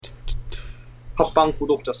팟빵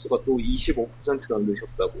구독자 수가 또 25%나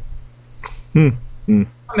늘셨다고.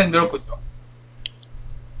 하면 늘었거든요.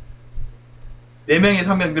 4명이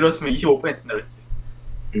 3명 늘었으면 25% 늘었지.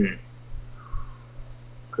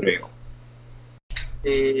 그래요.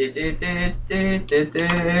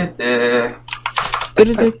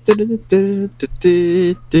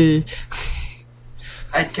 뜨르르뜨르르뜨뜨뜨뜨.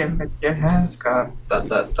 I can make your hands go.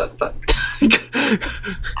 따따따따.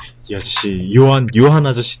 이 아저씨 요한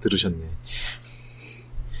아저씨 들으셨네.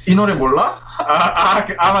 이 노래 몰라?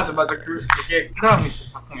 맞아. 그게 그 사람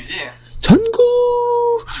작품이지.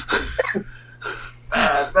 전구.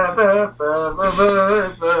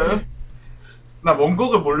 나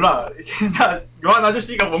원곡을 몰라. 나 요한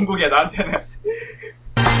아저씨가 원곡이야 나한테는.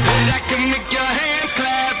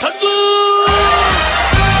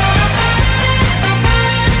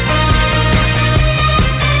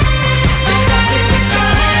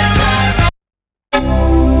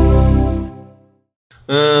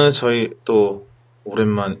 저희 또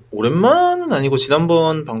오랜만은 아니고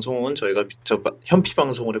지난번 방송은 저희가 현피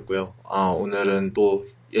방송을 했고요. 오늘은 또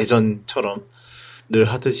예전처럼 늘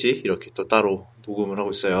하듯이 이렇게 또 따로 녹음을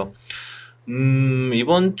하고 있어요.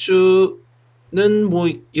 이번 주는 뭐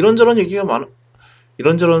이런저런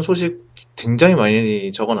소식 굉장히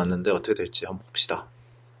많이 적어놨는데 어떻게 될지 한번 봅시다.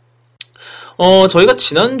 저희가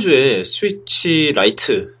지난주에 스위치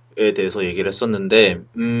라이트에 대해서 얘기를 했었는데,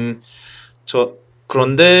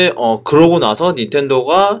 그런데, 그러고 나서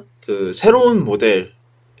닌텐도가 그 새로운 모델,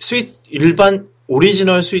 일반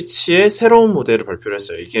오리지널 스위치의 새로운 모델을 발표를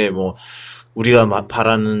했어요. 이게 뭐, 우리가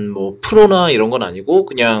바라는 뭐, 프로나 이런 건 아니고,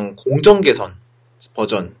 그냥 공정 개선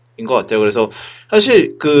버전인 것 같아요. 그래서,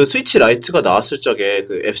 사실 그 스위치 라이트가 나왔을 적에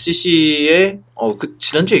그 FCC의,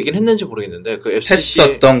 지난주에 얘기는 했는지 모르겠는데, 그 FCC의.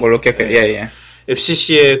 했었던 걸로 기억해요. 예.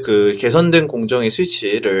 FCC의 그 개선된 공정의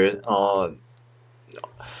스위치를,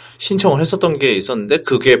 신청을 했었던 게 있었는데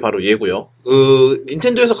그게 바로 얘고요.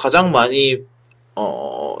 닌텐도에서 가장 많이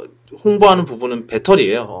홍보하는 부분은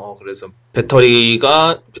배터리예요. 그래서 배터리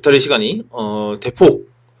시간이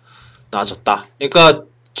대폭 나아졌다. 그러니까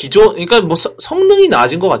뭐 성능이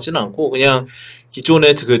나아진 것 같지는 않고 그냥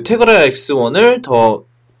기존의 그 테그라 X1을 더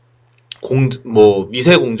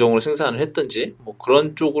미세 공정으로 생산을 했든지 뭐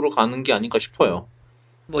그런 쪽으로 가는 게 아닌가 싶어요.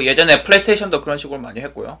 뭐 예전에 플레이스테이션도 그런 식으로 많이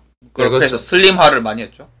했고요. 그렇죠. 그래서 슬림화를 많이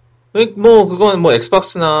했죠. 그건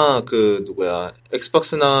엑스박스나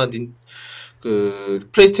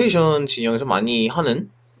플레이스테이션 진영에서 많이 하는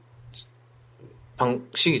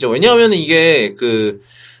방식이죠. 왜냐하면 이게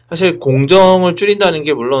사실 공정을 줄인다는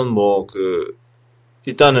게 물론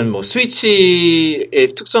일단은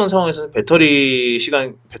스위치의 특수한 상황에서는 배터리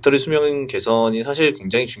수명 개선이 사실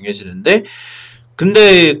굉장히 중요해지는데,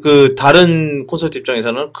 근데 다른 콘솔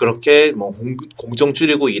입장에서는 그렇게 공정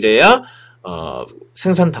줄이고 이래야,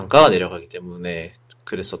 생산 단가가 내려가기 때문에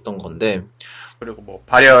그랬었던 건데. 그리고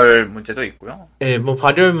발열 문제도 있고요. 예,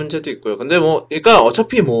 발열 문제도 있고요. 근데 그러니까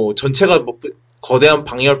어차피 전체가 거대한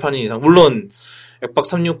방열판인 이상, 물론 엑박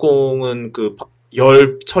 360은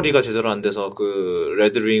열 처리가 제대로 안 돼서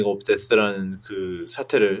레드 링 오브 데스라는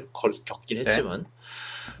사태를 겪긴 했지만.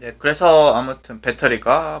 네, 그래서 아무튼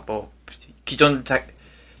배터리가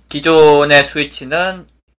기존의 스위치는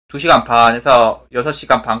 2시간 반에서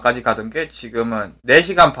 6시간 반까지 가던 게 지금은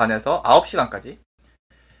 4시간 반에서 9시간까지.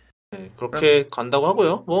 네, 그렇게 간다고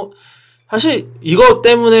하고요. 사실 이거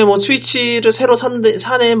때문에 스위치를 새로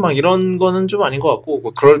사네 막 이런 거는 좀 아닌 것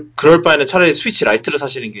같고, 그럴 바에는 차라리 스위치 라이트를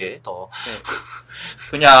사시는 게 더. 네.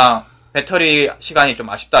 그냥 배터리 시간이 좀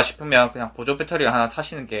아쉽다 싶으면 그냥 보조 배터리 하나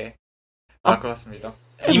사시는 게 나을 것 같습니다.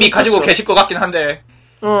 이미 가지고 그렇죠. 계실 것 같긴 한데.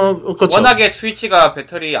 그렇죠. 워낙에 스위치가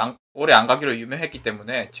배터리 오래 안 가기로 유명했기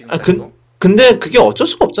때문에 지금. 근데 그게 어쩔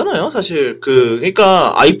수가 없잖아요, 사실.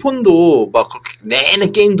 그러니까 아이폰도 막 그렇게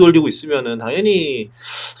내내 게임 돌리고 있으면은 당연히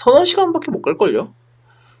서너 시간밖에 못 갈걸요?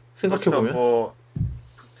 생각해보면. 그렇죠.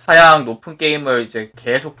 사양 높은 게임을 이제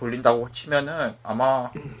계속 돌린다고 치면은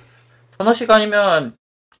아마 서너 시간이면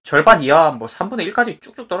절반 이하 3분의 1까지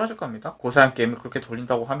쭉쭉 떨어질 겁니다. 고사양 게임을 그렇게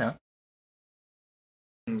돌린다고 하면.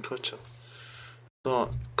 그렇죠.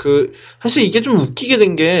 사실 이게 좀 웃기게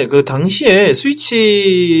된 게, 당시에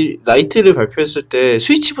스위치 라이트를 발표했을 때,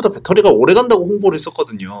 스위치보다 배터리가 오래 간다고 홍보를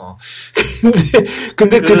했었거든요.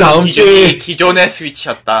 근데 그 다음 주에. 기존의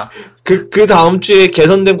스위치였다. 그 다음 주에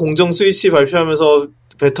개선된 공정 스위치 발표하면서,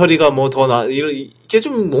 배터리가 이게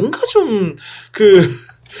좀, 뭔가 좀,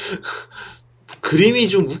 그림이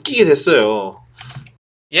좀 웃기게 됐어요.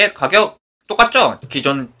 예, 가격 똑같죠?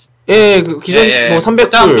 기존. 예, 기존, 300불.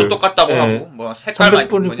 포장도 똑같다고 하고, 색깔만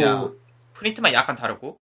 300불이고. 프린트만 약간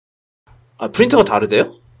다르고. 프린터가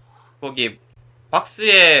다르대요? 거기,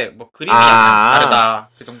 박스에 뭐 그림이 약간 다르다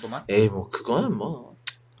그 정도만. 에이 뭐 그거는 뭐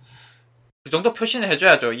그 정도 표시는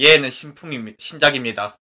해줘야죠. 얘는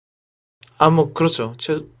신작입니다. 아 뭐 그렇죠.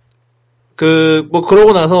 뭐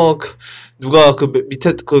그러고 나서 누가 그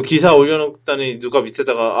밑에 그 기사 올려놓다니 누가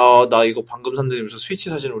밑에다가 나 이거 방금 산다면서 스위치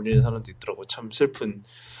사진 올리는 사람도 있더라고. 참 슬픈.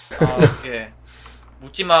 예.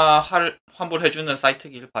 묻지마 환불해주는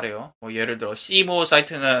사이트길 바래요. 뭐 예를 들어 시모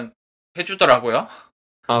사이트는 해주더라고요.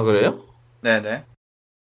 아 그래요? 네네.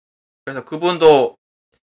 그래서 그분도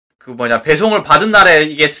배송을 받은 날에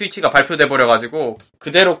이게 스위치가 발표돼 버려가지고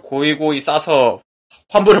그대로 고이고이 싸서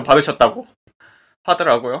환불을 받으셨다고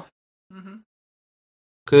하더라고요.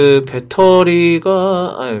 그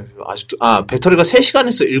배터리가 아직도 배터리가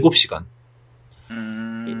 3시간에서 7시간.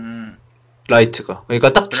 라이트가.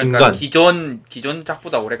 그러니까 딱 중간. 기존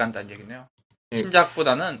작보다 오래 간다는 얘기네요. 예.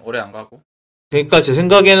 신작보다는 오래 안 가고. 그러니까 제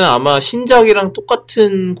생각에는 아마 신작이랑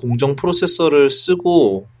똑같은 공정 프로세서를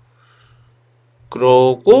쓰고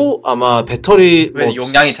그러고 아마 배터리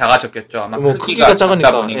용량이 작아졌겠죠. 아마 크기가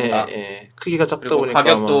작으니까. 보니까. 크기가 작다 그리고 보니까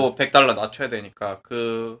가격도 $100 낮춰야 되니까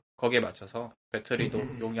거기에 맞춰서 배터리도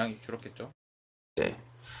용량이 줄었겠죠. 네.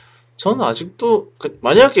 저는 아직도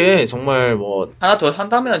만약에 정말 하나 더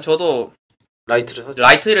산다면 저도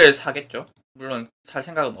라이트를 사겠죠. 물론 살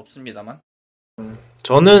생각은 없습니다만.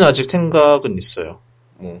 저는 아직 생각은 있어요.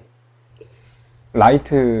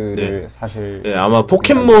 라이트를 사실. 네, 아마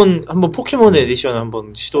포켓몬 에디션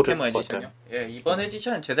한번 시도를 포켓몬 해볼 것 에디션이요? 같아요. 예, 이번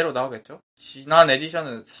에디션은 제대로 나오겠죠. 지난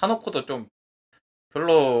에디션은 사놓고도 좀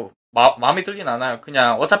별로 마음에 들진 않아요.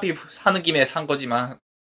 그냥 어차피 사는 김에 산 거지만.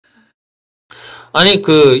 아니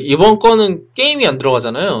이번 거는 게임이 안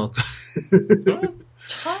들어가잖아요.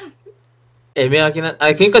 참 애매하긴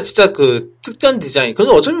그러니까 진짜 특전 디자인.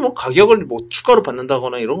 근데 어차피 가격을 추가로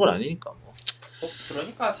받는다거나 이런 건 아니니까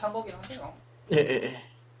그러니까 산 거긴 한데요. 예.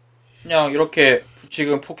 그냥 이렇게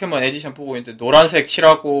지금 포켓몬 에디션 보고 있는데 노란색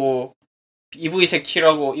칠하고 EV색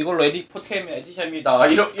칠하고 이걸로 포켓몬 에디션입니다.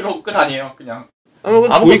 이러고 끝 아니에요. 그냥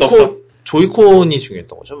아무것도 없어. 조이콘이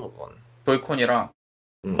중요했던 거죠, 그건. 조이콘이랑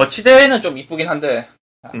거치대는 좀 이쁘긴 한데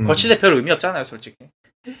거치대 별 의미 없잖아요, 솔직히.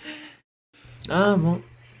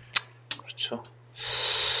 그렇죠.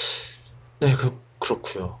 네,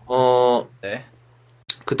 그렇고요. 네.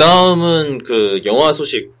 그 다음은 영화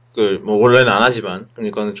소식을 원래는 안 하지만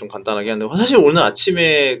그러니까는 좀 간단하게 하는데 사실 오늘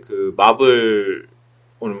아침에 마블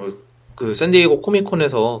오늘 샌디에이고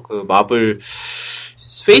코미콘에서 마블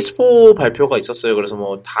페이스 4 발표가 있었어요.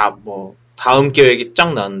 그래서 다음 계획이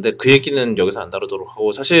쫙 나왔는데 그 얘기는 여기서 안 다루도록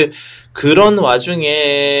하고 사실 그런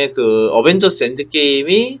와중에 어벤져스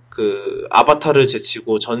엔드게임이 아바타를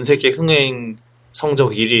제치고 전 세계 흥행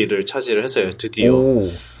성적 1위를 차지를 했어요. 드디어.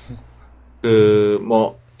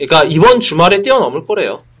 그러니까 이번 주말에 뛰어넘을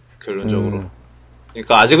거래요. 결론적으로.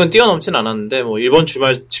 그러니까 아직은 뛰어넘진 않았는데 이번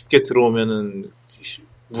주말 집계 들어오면은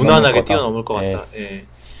무난하게 뛰어넘을 것 같다. 예.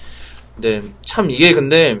 근데 참 이게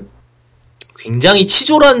근데 굉장히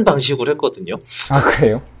치졸한 방식으로 했거든요. 아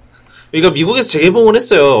그래요? 그러니까 미국에서 재개봉을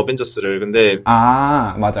했어요 어벤져스를. 근데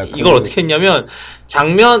맞아. 이걸 어떻게 했냐면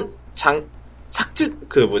삭제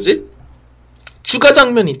추가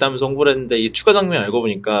장면이 있다면서 홍보를 했는데 이 추가 장면 알고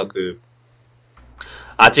보니까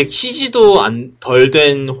아직 CG도 덜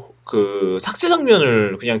된 삭제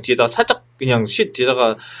장면을 그냥 뒤에다 살짝 그냥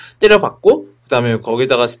뒤에다가 때려박고 그다음에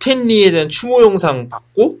거기다가 스탠리에 대한 추모 영상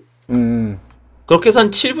받고 그렇게 해서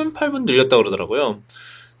한 7분 8분 늘렸다고 그러더라고요.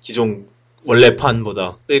 기존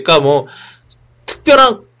원래판보다. 그러니까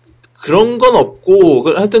특별한 그런 건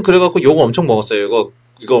없고 하여튼 그래갖고 욕을 엄청 먹었어요.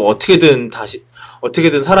 이거 어떻게든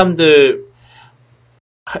사람들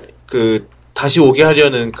다시 오게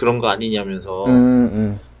하려는 그런 거 아니냐면서.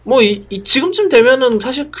 지금쯤 되면은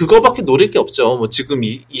사실 그거밖에 노릴 게 없죠. 지금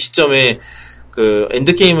이 시점에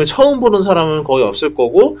엔드게임을 처음 보는 사람은 거의 없을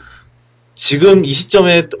거고, 지금 이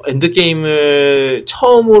시점에 엔드게임을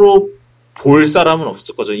처음으로 볼 사람은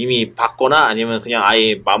없을 거죠. 이미 봤거나 아니면 그냥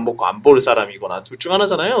아예 마음 먹고 안 볼 사람이거나 둘 중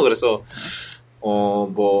하나잖아요. 그래서,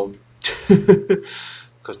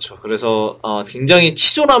 그렇죠. 그래서, 굉장히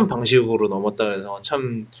치졸한 방식으로 넘었다 그래서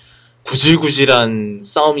참, 구질구질한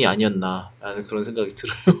싸움이 아니었나라는 그런 생각이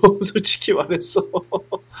들어요. 솔직히 말해서.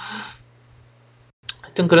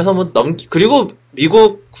 하여튼 그래서 그리고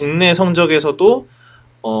미국 국내 성적에서도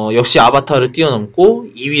역시 아바타를 뛰어넘고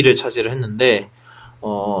 2위를 차지를 했는데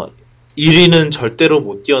 1위는 절대로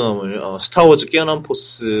못 뛰어넘을 스타워즈 깨어난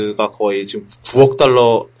포스가 거의 지금 9억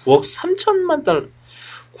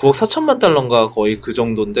 4천만 달러인가 거의 그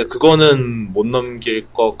정도인데 그거는 못 넘길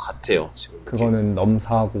것 같아요. 지금 그거는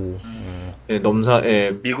넘사고. 예,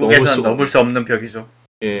 미국에서는 넘을 수 없는 벽이죠.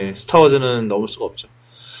 예, 스타워즈는 넘을 수가 없죠.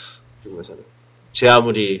 미국에서는 제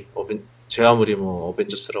아무리 제 아무리 뭐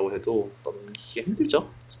어벤져스라고 해도 넘기기 힘들죠.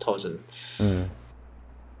 스타워즈는.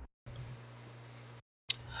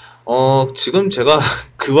 지금 제가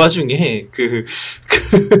그 와중에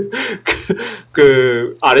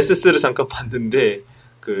그 RSS를 잠깐 봤는데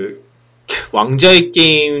그 왕좌의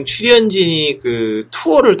게임 출연진이 그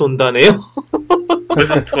투어를 돈다네요.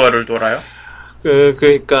 무슨 투어를 돌아요?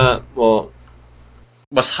 그러니까 뭐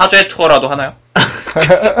사죄 투어라도 하나요?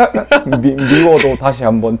 미워도 다시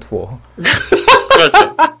한번 투어.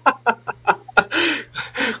 그렇죠.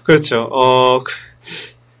 그렇죠.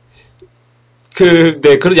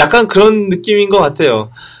 네, 약간 그런 느낌인 것 같아요.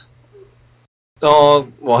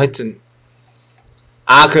 뭐 하여튼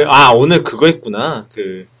오늘 그거 했구나.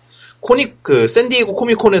 샌디에고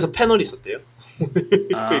코미콘에서 패널이 있었대요.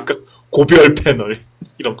 그러니까 고별 패널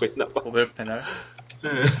이런 거 있나 봐. 고별 패널.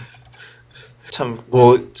 참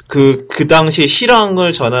그 당시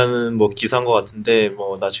실황을 전하는 뭐 기사인 것 같은데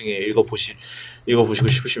뭐 나중에 읽어보시고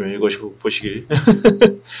싶으시면 읽어보시길.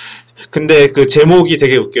 근데 그 제목이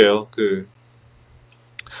되게 웃겨요. 그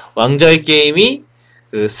왕좌의 게임이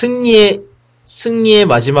그 승리의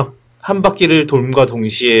마지막 한 바퀴를 돌과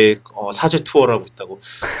동시에 사죄 투어를 하고 있다고.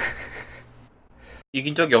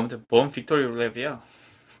 이긴 적이 없는데 뭔 빅토리 랩이야?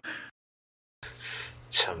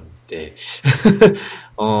 참, 네.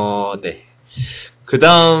 네. 그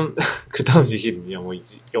다음 얘기는 영어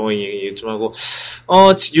얘기 좀 하고,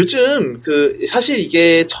 요즘, 사실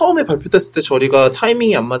이게 처음에 발표됐을 때 저희가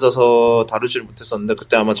타이밍이 안 맞아서 다루지를 못했었는데,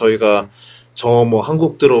 그때 아마 저희가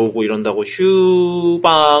한국 들어오고 이런다고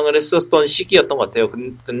휴방을 했었던 시기였던 것 같아요.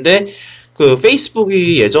 근데,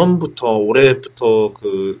 페이스북이 예전부터,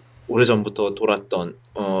 오래전부터 돌았던,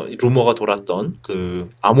 루머가 돌았던,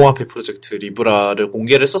 암호화폐 프로젝트 리브라를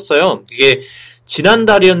공개를 했었어요. 이게,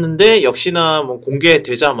 지난달이었는데 역시나 뭐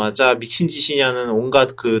공개되자마자 미친 짓이냐는 온갖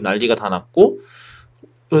난리가 다 났고,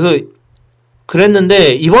 그래서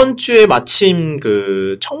그랬는데 이번 주에 마침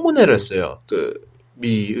청문회를 했어요.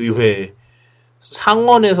 미 의회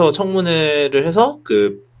상원에서 청문회를 해서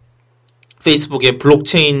페이스북의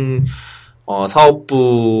블록체인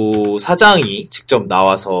사업부 사장이 직접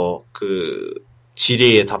나와서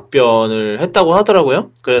질의에 답변을 했다고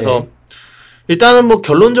하더라고요. 그래서 일단은 뭐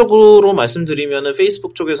결론적으로 말씀드리면은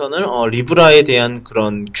페이스북 쪽에서는 리브라에 대한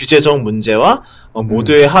그런 규제적 문제와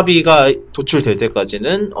모두의 합의가 도출될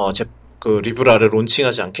때까지는 리브라를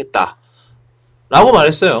론칭하지 않겠다라고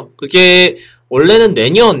말했어요. 그게 원래는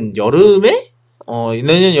내년 여름에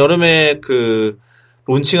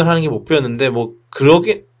론칭을 하는 게 목표였는데 뭐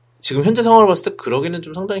지금 현재 상황을 봤을 때 그러기는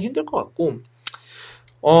좀 상당히 힘들 것 같고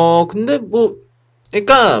근데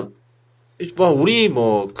그러니까 우리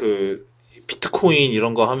비트코인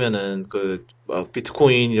이런 거 하면은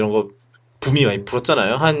비트코인 이런 거 붐이 많이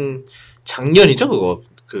불었잖아요. 한 작년이죠, 그거.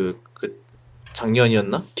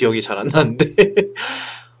 작년이었나? 기억이 잘 안 나는데.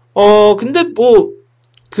 근데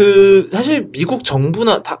사실 미국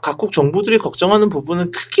정부나 각국 정부들이 걱정하는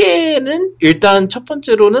부분은 크게는 일단 첫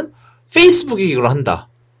번째로는 페이스북이 이걸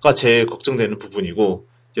한다가 제일 걱정되는 부분이고,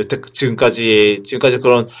 지금까지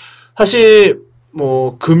그런 사실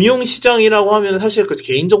금융시장이라고 하면 사실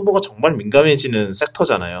개인정보가 정말 민감해지는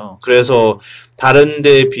섹터잖아요. 그래서 다른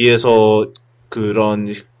데에 비해서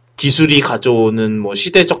그런 기술이 가져오는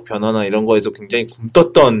시대적 변화나 이런 거에서 굉장히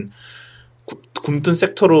굼뜬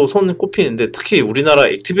섹터로 손을 꼽히는데, 특히 우리나라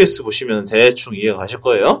액티비에스 보시면 대충 이해가 가실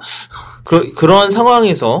거예요. 그런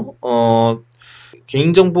상황에서,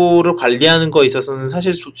 개인정보를 관리하는 거에 있어서는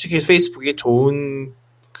사실 솔직히 페이스북이 좋은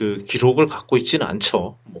기록을 갖고 있지는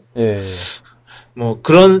않죠. 예.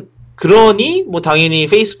 그러니, 당연히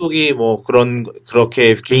페이스북이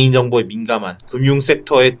그렇게 개인정보에 민감한 금융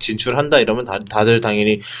섹터에 진출한다 이러면 다들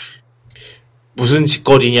당연히 무슨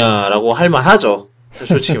짓거리냐라고 할 만하죠.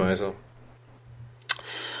 솔직히 말해서.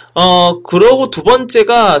 그러고 두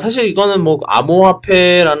번째가, 사실 이거는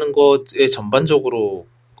암호화폐라는 것에 전반적으로,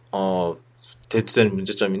 대두되는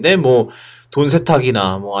문제점인데, 돈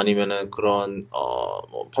세탁이나, 아니면은 그런,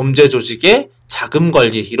 범죄 조직의 자금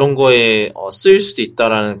관리, 이런 거에, 쓰일 수도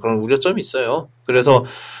있다라는 그런 우려점이 있어요. 그래서,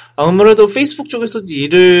 아무래도 페이스북 쪽에서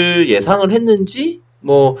이를 예상을 했는지,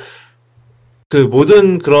 모든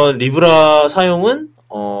그런 리브라 사용은,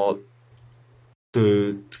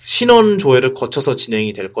 신원 조회를 거쳐서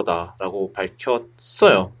진행이 될 거다라고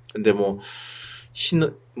밝혔어요. 근데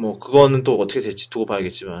그거는 또 어떻게 될지 두고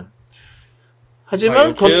봐야겠지만.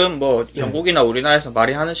 하지만 요즘 영국이나 우리나라에서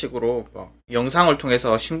말이 하는 식으로 영상을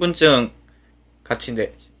통해서 신분증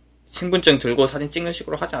들고 사진 찍는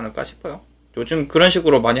식으로 하지 않을까 싶어요. 요즘 그런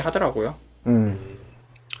식으로 많이 하더라고요.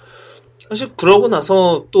 사실 그러고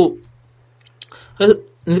나서 또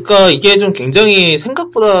그러니까 이게 좀 굉장히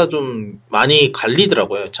생각보다 좀 많이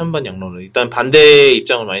갈리더라고요. 찬반 양론은. 일단 반대의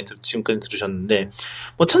입장을 많이 지금까지 들으셨는데,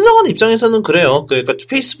 뭐 찬성하는 입장에서는 그래요. 그러니까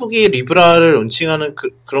페이스북이 리브라를 론칭하는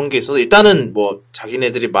그런 게 있어서 일단은 뭐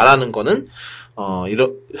자기네들이 말하는 거는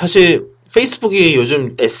사실 페이스북이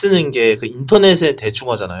요즘 애쓰는 게 그 인터넷의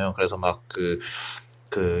대중화잖아요. 그래서 막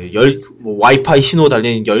뭐 와이파이 신호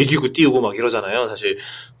달린 열기구 띄우고 막 이러잖아요. 사실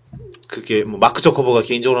그게 뭐 마크 저커버가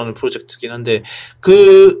개인적으로 하는 프로젝트긴 한데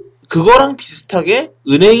그거랑 비슷하게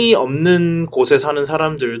은행이 없는 곳에 사는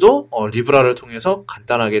사람들도 리브라를 통해서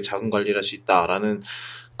간단하게 자금 관리를 할 수 있다라는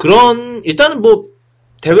그런 일단은 뭐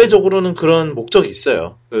대외적으로는 그런 목적이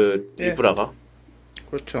있어요. 리브라가.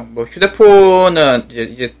 그렇죠. 뭐 휴대폰은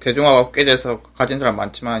이제 대중화가 꽤 돼서 가진 사람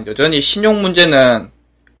많지만 여전히 신용 문제는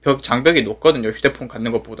장벽이 높거든요. 휴대폰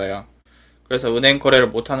갖는 것보다야. 그래서 은행 거래를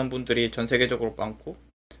못하는 분들이 전 세계적으로 많고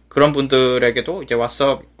그런 분들에게도 이제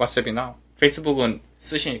왓츠앱이나 페이스북은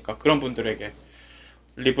쓰시니까 그런 분들에게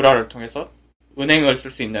리브라를 통해서 은행을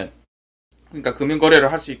쓸 수 있는 그러니까 금융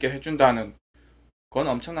거래를 할 수 있게 해준다는 건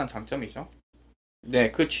엄청난 장점이죠.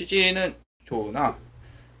 네, 그 취지는 좋으나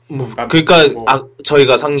그러니까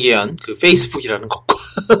저희가 상기한 그 페이스북이라는 것과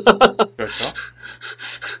그렇죠.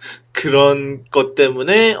 그런 것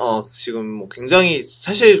때문에 지금 뭐 굉장히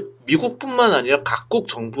사실 미국뿐만 아니라 각국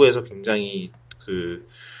정부에서 굉장히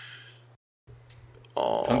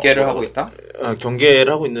경계를 하고 있다?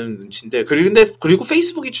 경계를 하고 있는 눈치인데, 그리고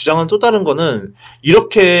페이스북이 주장한 또 다른 거는,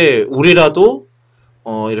 이렇게, 우리라도,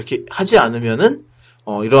 이렇게 하지 않으면은,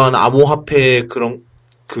 이러한 암호화폐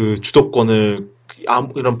주도권을,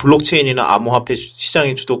 이런 블록체인이나 암호화폐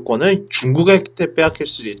시장의 주도권을 중국한테 빼앗길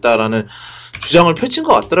수 있다라는 주장을 펼친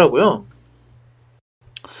것 같더라고요.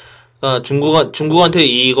 그러니까 중국한테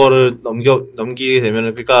이거를 넘기게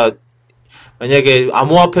되면은, 그러니까, 만약에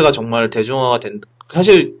암호화폐가 정말 대중화가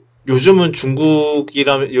사실 요즘이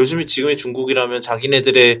지금의 중국이라면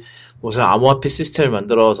자기네들의 무슨 암호화폐 시스템을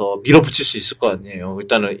만들어서 밀어붙일 수 있을 것 같네요.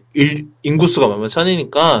 일단은 인구수가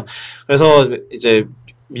만만찮으니까. 그래서 이제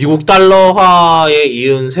미국 달러화에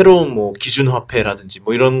이은 새로운 뭐 기준화폐라든지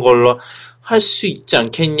뭐 이런 걸로 할 수 있지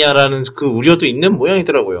않겠냐라는 그 우려도 있는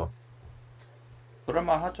모양이더라고요.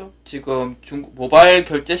 그럴만하죠. 지금 모바일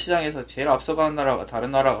결제 시장에서 제일 앞서가는 나라가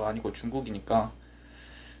다른 나라가 아니고 중국이니까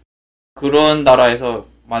그런 나라에서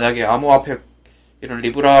만약에 암호화폐 이런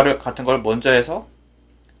리브라 같은 걸 먼저 해서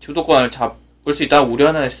주도권을 잡을 수 있다는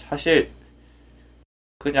우려는 사실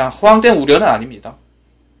그냥 허황된 우려는 아닙니다.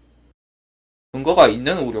 근거가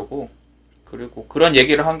있는 우려고 그리고 그런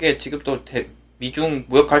얘기를 한 게 지금 또 미중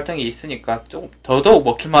무역 갈등이 있으니까 좀 더더욱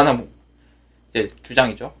먹힐만한 이제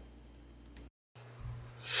주장이죠.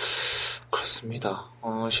 그렇습니다.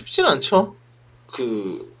 쉽진 않죠.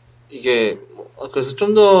 그래서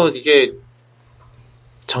좀 더 이게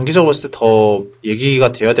장기적으로 봤을 때 더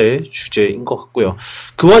얘기가 돼야 될 주제인 것 같고요.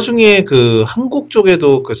 그 와중에 한국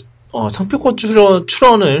쪽에도 상표권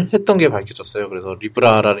출원을 했던 게 밝혀졌어요. 그래서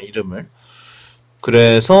리브라라는 이름을.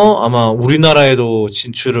 그래서 아마 우리나라에도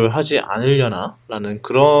진출을 하지 않으려나라는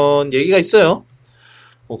그런 얘기가 있어요.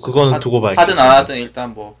 뭐 그거는 두고 봐야겠죠. 하든 안 하든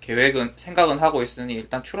일단 뭐 생각은 하고 있으니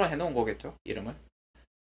일단 출원해 놓은 거겠죠. 이름을.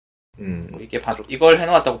 이걸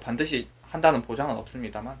해놓았다고 반드시 한다는 보장은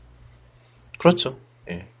없습니다만. 그렇죠.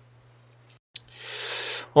 예.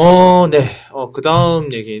 네. 그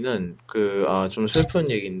다음 얘기는, 좀 슬픈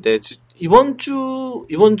얘기인데, 이번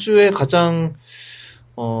주에 가장,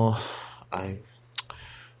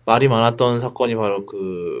 말이 많았던 사건이 바로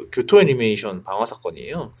교토 애니메이션 방화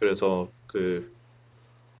사건이에요. 그래서,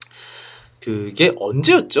 그게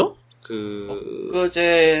언제였죠?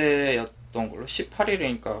 엊그제였던 걸로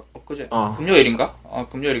 18일이니까 엊그제 금요일인가?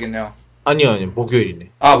 금요일이겠네요. 아니요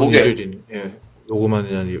목요일이네. 목요일이네. 예,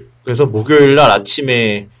 녹음하는 날이. 그래서 목요일 날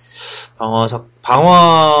아침에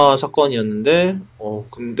방화 사건이었는데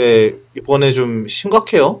근데 이번에 좀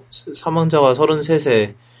심각해요. 사망자가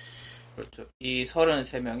 33세. 그렇죠. 이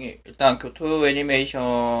 33명이 일단 교토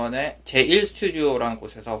애니메이션의 제1 스튜디오라는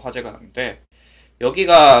곳에서 화제가 났는데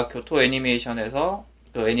여기가 교토 애니메이션에서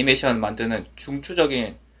그 애니메이션 만드는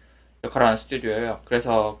중추적인 역할을 하는 스튜디오예요.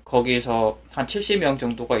 그래서 거기서 한 70명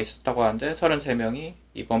정도가 있었다고 하는데 33명이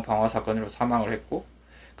이번 방화 사건으로 사망을 했고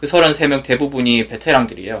그 33명 대부분이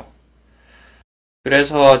베테랑들이에요.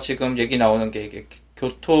 그래서 지금 얘기 나오는 게 이게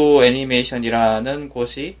교토 애니메이션이라는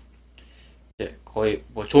곳이 이제 거의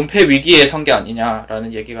뭐 존폐 위기에 선 게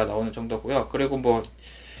아니냐라는 얘기가 나오는 정도고요. 그리고 뭐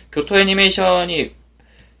교토 애니메이션이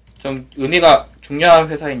좀 의미가 중요한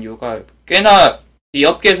회사인 이유가 꽤나 이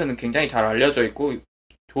업계에서는 굉장히 잘 알려져 있고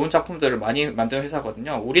좋은 작품들을 많이 만드는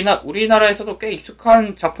회사거든요. 우리나라에서도 꽤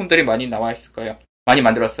익숙한 작품들이 많이 나와 있을 거예요. 많이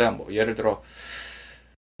만들었어요. 뭐 예를 들어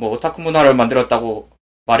뭐 오타쿠 문화를 만들었다고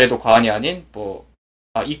말해도 과언이 아닌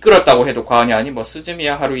이끌었다고 해도 과언이 아닌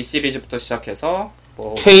스즈미야 하루이 시리즈부터 시작해서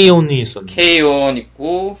케이온이 있었는데. 케이온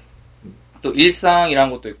있고 또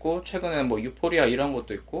일상이란 것도 있고 최근에 유포리아 이런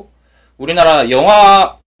것도 있고 우리나라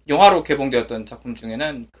영화로 개봉되었던 작품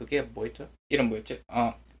중에는 그게 뭐였죠? 이름 뭐였지?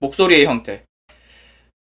 목소리의 형태.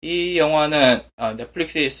 이 영화는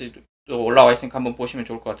넷플릭스에도 올라와 있으니까 한번 보시면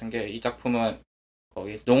좋을 것 같은 게 이 작품은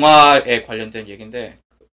거기 농아에 관련된 얘기인데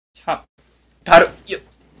참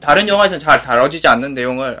다른 영화에서는 잘 다뤄지지 않는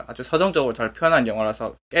내용을 아주 서정적으로 잘 표현한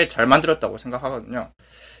영화라서 꽤 잘 만들었다고 생각하거든요.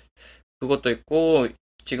 그것도 있고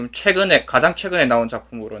지금 가장 최근에 나온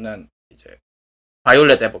작품으로는 이제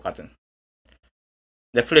바이올렛 에버가든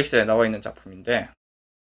넷플릭스에 나와 있는 작품인데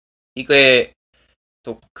이게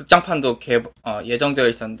또 극장판도 예정되어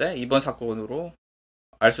있었는데 이번 사건으로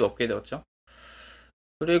알 수 없게 되었죠.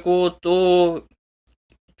 그리고 또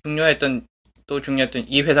중요했던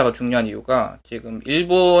이 회사가 중요한 이유가 지금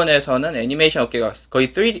일본에서는 애니메이션 업계가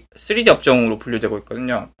거의 3D 업종으로 분류되고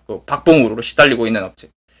있거든요. 그 박봉으로 시달리고 있는 업체.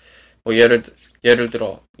 예를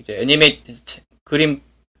들어 이제 그림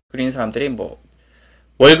그리는 사람들이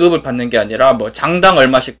월급을 받는 게 아니라 장당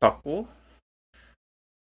얼마씩 받고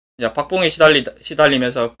이제 박봉에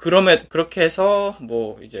시달리면서 그렇게 해서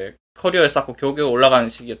이제 커리어에 쌓고 겨우겨우 올라가는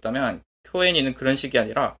시기였다면 쿄엔이는 그런 식이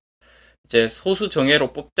아니라 이제 소수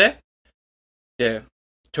정예로 뽑되 이제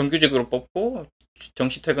정규직으로 뽑고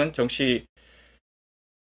정시 퇴근, 정시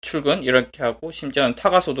출근 이렇게 하고 심지어는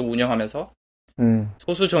타가소도 운영하면서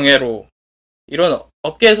소수 정예로 이런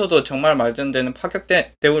업계에서도 정말 말도 안 되는 파격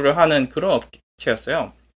대우를 하는 그런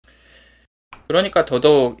업체였어요. 그러니까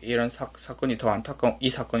더더욱 이런 사건이 더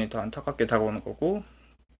안타깝게 다가오는 거고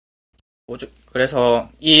그래서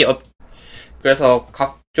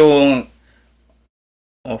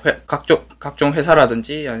각종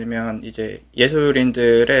회사라든지 아니면 이제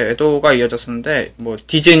예술인들의 애도가 이어졌었는데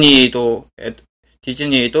디즈니도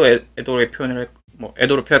애도를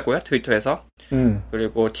표했고요 트위터에서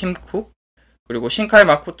그리고 팀 쿡 그리고 신카이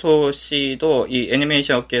마코토 씨도 이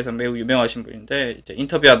애니메이션 업계에서 매우 유명하신 분인데 이제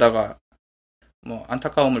인터뷰하다가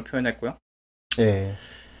안타까움을 표현했고요. 예.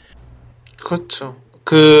 그렇죠.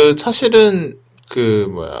 사실은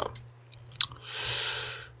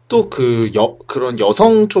또 그런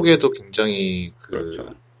여성 쪽에도 굉장히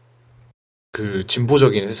그렇죠.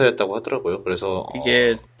 진보적인 회사였다고 하더라고요. 그래서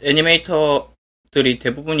이게 애니메이터들이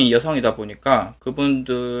대부분이 여성이다 보니까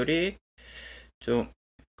그분들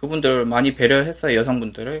많이 배려했어요,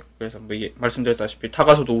 여성분들을. 그래서 말씀드렸다시피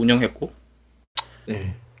타가소도 운영했고.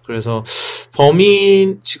 네. 그래서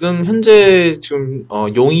지금 현재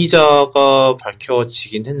용의자가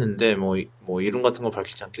밝혀지긴 했는데 이름 같은 거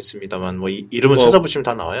밝히지 않겠습니다만 이름을 찾아보시면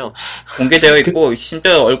다 나와요. 공개되어 있고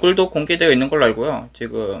심지어 얼굴도 공개되어 있는 걸로 알고요.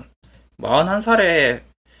 지금 41살의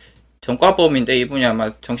전과범인데 이분이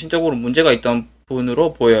아마 정신적으로 문제가 있던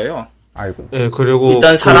분으로 보여요. 아이고. 네, 그리고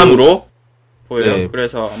일단 사람으로 보여요. 네.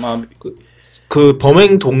 그래서 아마 그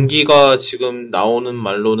범행 동기가 지금 나오는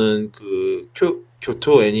말로는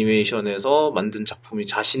교토 애니메이션에서 만든 작품이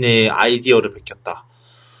자신의 아이디어를 베꼈다.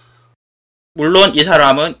 물론 이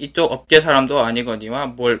사람은 이쪽 업계 사람도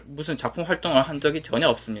아니거니와 무슨 작품 활동을 한 적이 전혀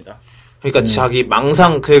없습니다. 그러니까 자기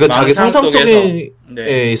자기 상상 속에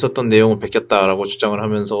있었던 내용을 베꼈다라고 주장을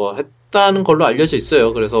하면서 했다는 걸로 알려져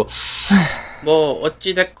있어요. 그래서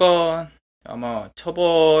어찌됐건 아마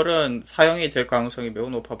처벌은 사형이 될 가능성이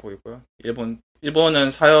매우 높아 보이고요.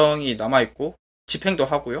 일본은 사형이 남아있고 집행도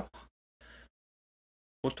하고요.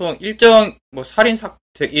 보통 이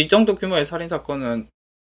정도 규모의 살인사건은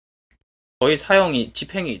거의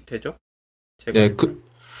집행이 되죠? 네,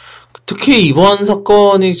 특히 이번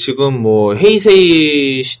사건이 지금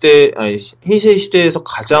헤이세이 시대에서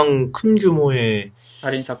가장 큰 규모의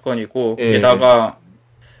살인사건이고, 게다가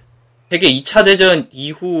세계 2차 대전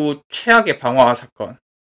이후 최악의 방화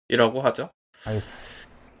사건이라고 하죠. 아이고.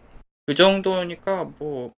 그 정도니까,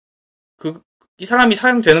 이 사람이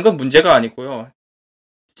사형되는 건 문제가 아니고요.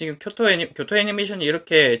 지금 교토 애니메이션이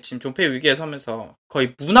이렇게 지금 존폐 위기에 서면서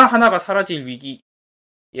거의 문화 하나가 사라질 위기에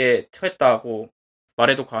처했다고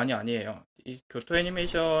말해도 과언이 아니에요. 이 교토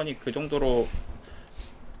애니메이션이 그 정도로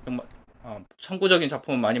정말 선구적인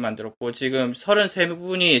작품을 많이 만들었고 지금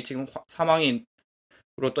 33분이 지금 사망으로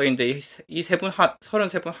떠 있는데 이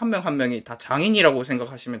 33분 한 명 한 명이 다 장인이라고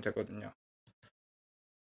생각하시면 되거든요.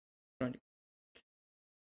 그러니까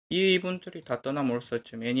이분들이 다 떠남으로써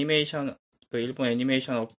지금 일본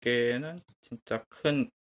애니메이션 업계에는 진짜 큰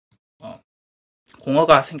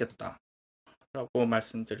공허가 생겼다라고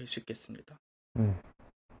말씀드릴 수 있겠습니다.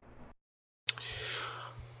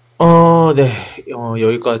 네,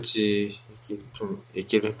 여기까지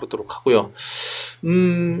얘기를 해보도록 하고요.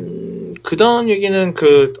 그 다음 얘기는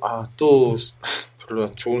또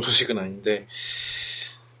별로 좋은 소식은 아닌데,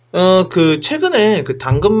 최근에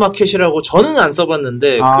당근마켓이라고 저는 안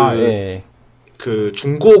써봤는데, 예.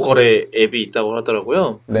 중고 거래 앱이 있다고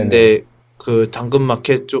하더라고요. 네네. 근데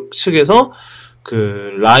당근마켓 쪽 측에서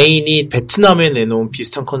라인이 베트남에 내놓은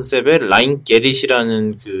비슷한 컨셉의 라인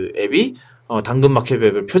게릿이라는 앱이 당근마켓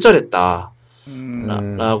앱을 표절했다.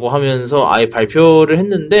 라고 하면서 아예 발표를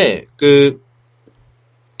했는데,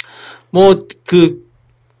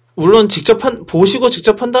 물론 보시고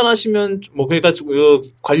직접 판단하시면, 그러니까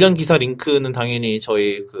관련 기사 링크는 당연히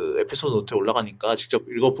저희 에피소드 노트에 올라가니까 직접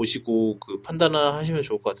읽어보시고 판단을 하시면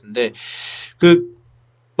좋을 것 같은데,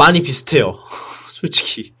 많이 비슷해요.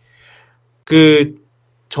 솔직히.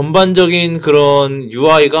 전반적인 그런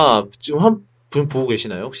UI가 지금 한 분 보고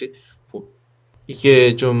계시나요, 혹시?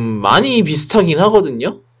 이게 좀 많이 비슷하긴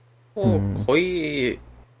하거든요? 거의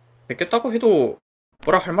베꼈다고 해도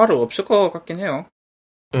뭐라 할 말은 없을 것 같긴 해요.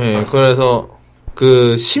 네, 그래서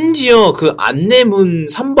심지어 안내문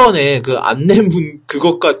 3번에 안내문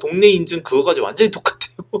그것과 동네 인증 그거까지 완전히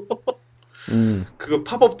똑같아요. 그거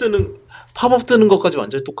팝업 뜨는 것까지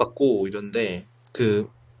완전히 똑같고 이런데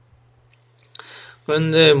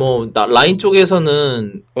그런데 라인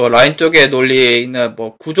쪽에서는 라인 쪽의 논리는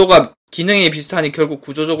구조가 기능이 비슷하니 결국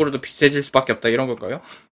구조적으로도 비슷해질 수밖에 없다 이런 건가요?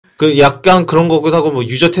 약간 그런 거기도 하고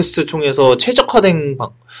유저 테스트 통해서 최적화된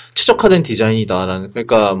디자인이다라는,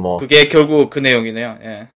 그러니까 그게 결국 그 내용이네요.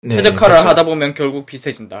 예. 네, 최적화를 하다 보면 결국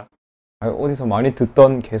비슷해진다. 어디서 많이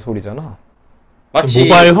듣던 개소리잖아. 마치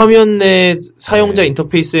모바일 화면 내 사용자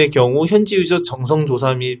인터페이스의 경우 현지 유저 정성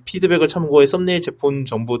조사 및 피드백을 참고해 썸네일 제폰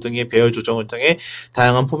정보 등의 배열 조정을 통해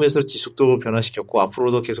다양한 포맷으로 지속적으로 변화시켰고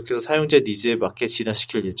앞으로도 계속해서 사용자 니즈에 맞게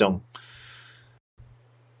진화시킬 예정.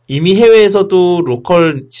 이미 해외에서도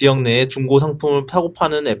로컬 지역 내에 중고 상품을 사고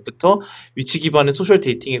파는 앱부터 위치 기반의 소셜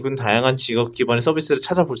데이팅 앱은 다양한 직업 기반의 서비스를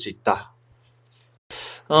찾아볼 수 있다.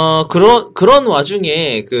 그런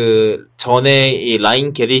와중에 전에 이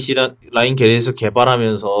라인 게릿을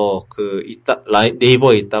개발하면서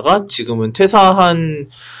네이버에 있다가 지금은 퇴사한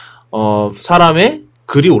사람의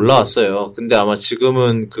글이 올라왔어요. 근데 아마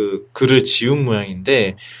지금은 글을 지운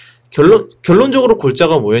모양인데, 결론적으로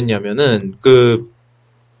골자가 뭐였냐면은 그러니까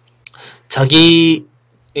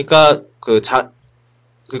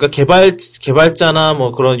개발자나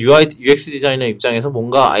그런 UI, UX 디자이너 입장에서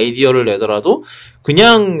뭔가 아이디어를 내더라도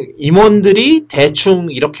그냥 임원들이 대충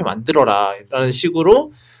이렇게 만들어라 라는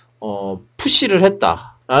식으로 푸시를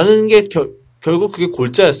했다라는 게 결국 그게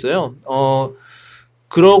골자였어요.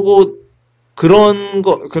 그러고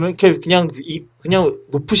그렇게 그냥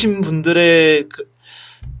높으신 분들의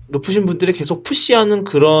계속 푸시하는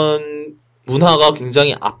그런 문화가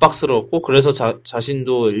굉장히 압박스러웠고, 그래서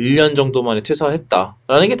자신도 1년 정도 만에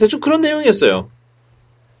퇴사했다라는 게 대충 그런 내용이었어요.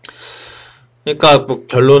 그러니까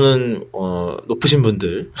결론은 높으신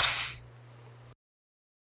분들인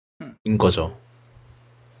거죠.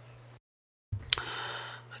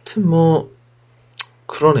 하여튼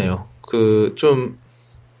그러네요. 좀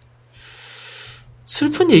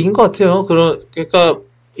슬픈 얘기인 것 같아요. 그러니까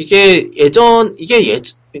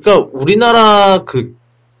그러니까 우리나라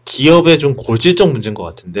기업의 좀 골질적 문제인 것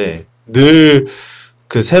같은데, 늘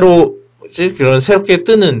새롭게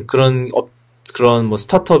뜨는 그런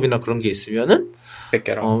스타트업이나 그런 게 있으면은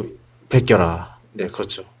베껴라. 네,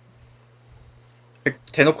 그렇죠.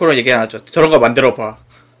 대놓고는 얘기 안 하죠. 저런 거 만들어봐.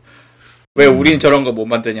 왜 우린 저런 거 못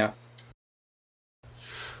만드냐.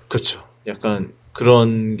 그렇죠. 약간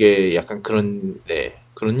그런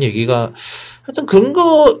얘기가, 하여튼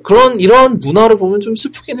이런 문화를 보면 좀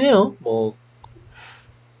슬프긴 해요.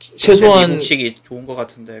 최소한 미국식이 좋은 것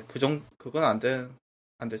같은데 그건 안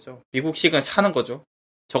되죠. 미국식은 사는 거죠.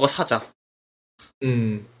 저거 사자.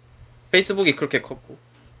 페이스북이 그렇게 컸고.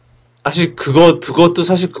 사실 그것도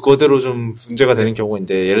사실 그거대로 좀 문제가 되는 경우가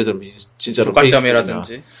있는데, 예를 들면 진짜로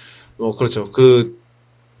독과점이라든지. 그렇죠.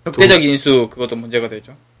 흑대적 인수 그것도 문제가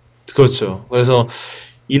되죠. 그렇죠. 그래서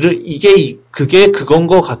그게 그건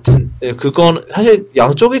것 같은. 그건 사실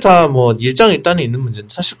양쪽이 다 일장일단에 있는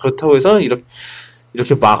문제인데, 사실 그렇다고 해서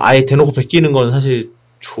이렇게 막 아예 대놓고 베끼는 건 사실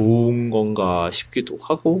좋은 건가 싶기도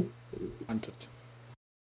하고. 안 좋죠.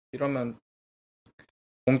 이러면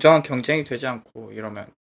공정한 경쟁이 되지 않고, 이러면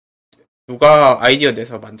누가 아이디어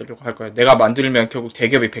내서 만들려고 할 거야. 내가 만들면 결국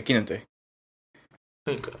대기업이 베끼는데.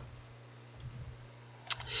 그러니까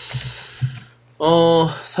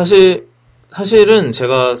사실은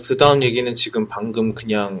제가 그 다음 얘기는 지금 방금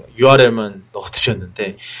그냥 URL만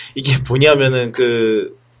넣어드렸는데, 이게 뭐냐면은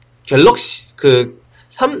갤럭시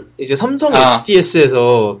이제 삼성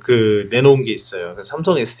SDS에서 내놓은 게 있어요.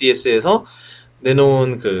 삼성 SDS에서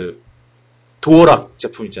내놓은 도어락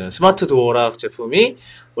제품 있잖아요. 스마트 도어락 제품이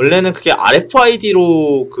원래는 그게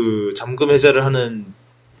RFID로 그 잠금 해제를 하는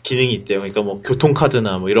기능이 있대요. 그러니까 뭐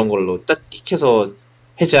교통카드나 뭐 이런 걸로 딱 띡해서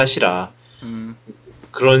해제하시라.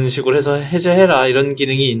 그런 식으로 해서 해제해라 이런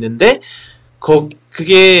기능이 있는데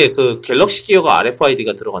그게 그 갤럭시 기어가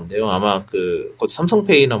RFID가 들어간대요. 아마 그것도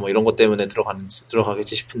삼성페이나 뭐 이런 것 때문에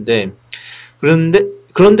들어가겠지 싶은데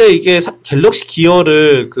그런데 이게 갤럭시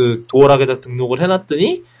기어를 그 도어락에다 등록을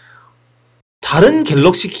해놨더니 다른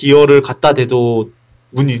갤럭시 기어를 갖다 대도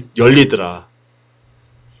문이 열리더라.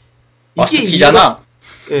 이게 이잖아.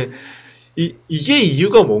 예. 이게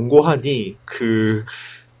이유가 뭔고 하니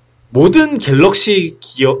모든 갤럭시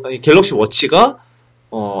워치가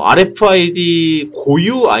RFID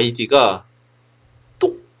고유 아이디가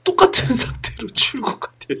똑같은 상태로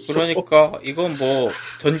출고가 됐어. 그러니까 이건 뭐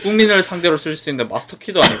전 국민을 상대로 쓸 수 있는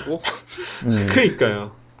마스터키도 아니고.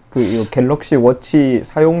 그러니까요. 이거 갤럭시 워치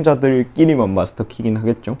사용자들끼리만 마스터키긴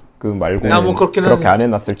하겠죠. 그 말고는 뭐 그렇게 안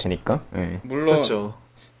해놨을 테니까. 네. 물론 그렇죠.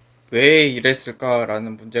 왜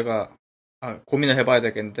이랬을까라는 문제가 고민을 해봐야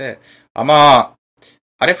되겠는데 아마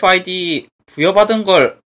RFID 부여받은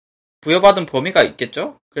범위가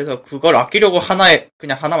있겠죠? 그래서 그걸 아끼려고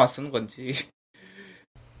그냥 하나만 쓰는 건지.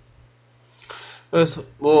 그래서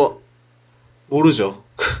뭐 모르죠.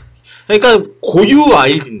 그러니까 고유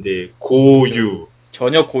아이디인데 고유.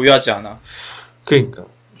 전혀 고유하지 않아. 그러니까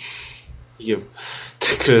이게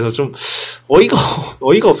그래서 좀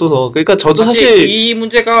어이가 없어서 그러니까 저도 사실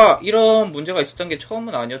이런 문제가 있었던 게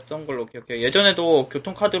처음은 아니었던 걸로 기억해요. 예전에도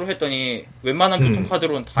교통카드로 했더니 웬만한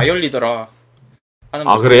교통카드로는 다 열리더라.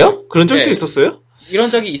 그래요? 그런 적도 네, 있었어요? 이런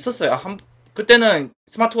적이 있었어요. 그때는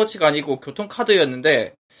스마트워치가 아니고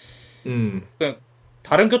교통카드였는데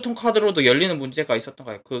다른 교통카드로도 열리는 문제가 있었던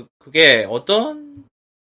거예요. 그게 어떤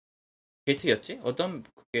게이트였지?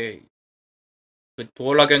 그게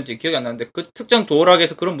도어락이었는지 기억이 안 나는데 그 특정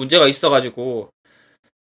도어락에서 그런 문제가 있어가지고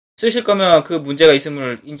쓰실 거면 그 문제가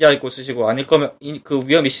있음을 인지하고 쓰시고 아닐 거면 그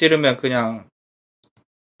위험이 싫으면 그냥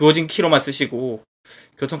주어진 키로만 쓰시고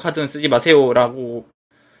교통카드는 쓰지 마세요라고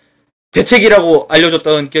대책이라고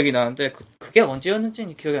알려줬던 기억이 나는데 그게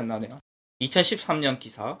언제였는지는 기억이 안 나네요. 2013년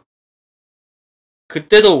기사.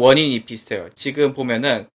 그때도 원인이 비슷해요. 지금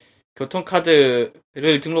보면은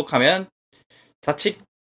교통카드를 등록하면 자칫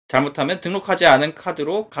잘못하면 등록하지 않은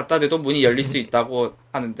카드로 갖다 대도 문이 열릴 수 있다고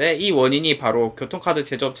하는데 이 원인이 바로 교통카드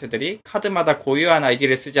제조업체들이 카드마다 고유한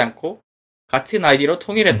아이디를 쓰지 않고 같은 아이디로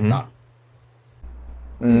통일했다.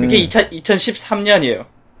 그게 2013년이에요.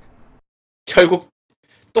 결국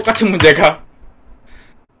똑같은 문제가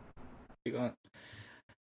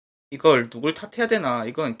이걸 누굴 탓해야 되나?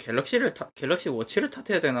 이건 갤럭시 워치를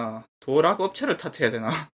탓해야 되나? 도어락 업체를 탓해야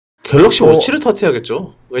되나? 갤럭시 워치를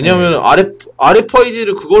탓해야겠죠. 왜냐하면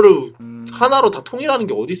RFID를 그거를 하나로 다 통일하는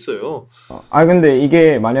게 어딨어요. 근데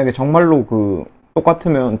이게 만약에 정말로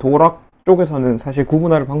똑같으면 도어락 쪽에서는 사실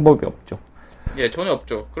구분할 방법이 없죠. 예, 전혀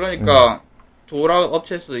없죠. 그러니까 도어락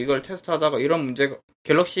업체에서 이걸 테스트하다가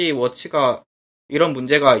갤럭시 워치가 이런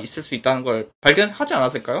문제가 있을 수 있다는 걸 발견하지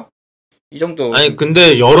않았을까요? 이 정도. 아니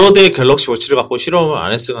근데 여러 대 갤럭시 워치를 갖고 실험을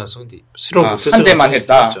안 했을 가능성도 못했을 한 대만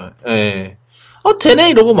했다. 예. 되네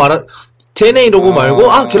이러고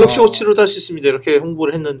말고 갤럭시 워치로 살 수 있습니다 이렇게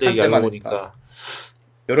홍보를 했는데 이게 알고 보니까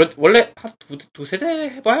원래 한 두세 대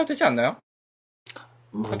해봐야 되지 않나요?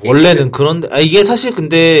 원래는 그런데 이게 사실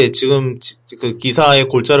근데 지금 그 기사의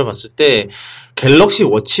골자를 봤을 때 갤럭시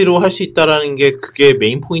워치로 할 수 있다라는 게 그게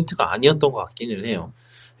메인 포인트가 아니었던 것 같기는 해요.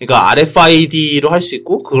 그러니까 RFID로 할 수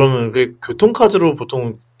있고 그러면 교통카드로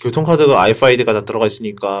보통 교통카드가 RFID가 다 들어가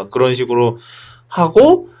있으니까 그런 식으로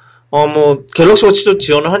하고 갤럭시 워치도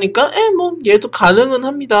지원을 하니까 얘도 가능은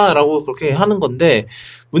합니다라고 그렇게 하는 건데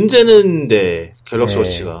문제는 갤럭시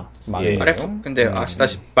워치가 근데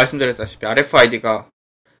말씀드렸다시피 RFID가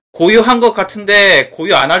고유한 것 같은데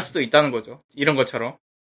고유 안 할 수도 있다는 거죠. 이런 것처럼.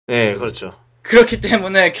 네, 그렇죠. 그렇기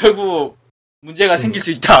때문에 결국 문제가 생길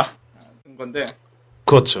수 있다. 건데.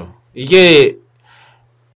 그렇죠. 이게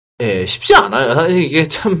쉽지 않아요. 사실 이게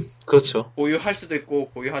참 그렇죠. 고유할 수도 있고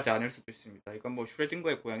고유하지 않을 수도 있습니다. 이건 뭐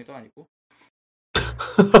슈레딩거의 고양이도 아니고.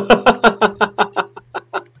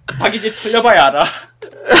 자기 집 털려봐야 알아.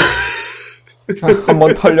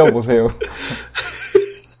 한번 털려보세요.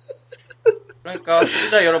 그러니까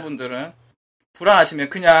소비자 여러분들은 불안하시면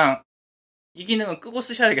그냥 이 기능은 끄고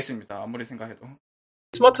쓰셔야겠습니다. 아무리 생각해도.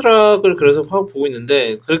 스마트락을 그래서 보고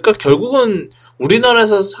있는데 그러니까 결국은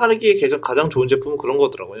우리나라에서 사기에 가장 좋은 제품은 그런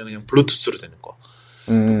거더라고요. 그냥 블루투스로 되는 거.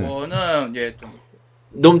 그거는 이제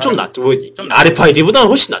좀 낫죠. RFID보다는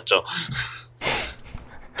훨씬 낫죠.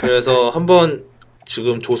 그래서 한번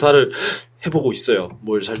지금 조사를 해보고 있어요.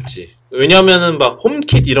 뭘 살지. 왜냐면은 막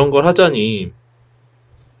홈킷 이런 걸 하자니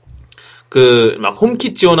그 막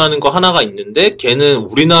홈킷 지원하는 거 하나가 있는데 걔는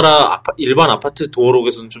우리나라 일반 아파트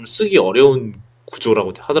도어록에서는 좀 쓰기 어려운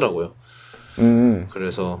구조라고 하더라고요.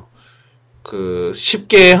 그래서 그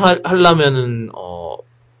쉽게 하려면은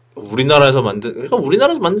그러니까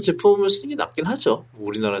우리나라에서 만든 제품을 쓰는 게 낫긴 하죠.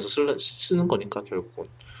 우리나라에서 쓰는 거니까 결국은.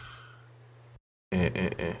 예.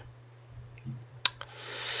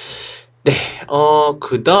 네,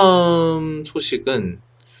 그 다음 소식은,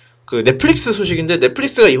 그 넷플릭스 소식인데,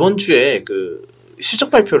 넷플릭스가 이번 주에 그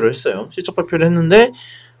실적 발표를 했어요. 실적 발표를 했는데,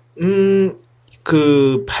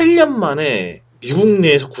 그 8년 만에 미국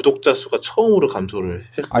내에서 구독자 수가 처음으로 감소를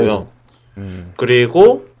했고요.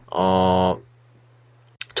 그리고,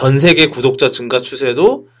 전 세계 구독자 증가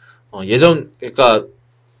추세도, 그러니까,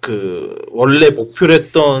 그, 원래 목표로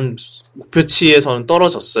했던 목표치에서는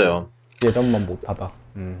떨어졌어요. 예전만 못하다.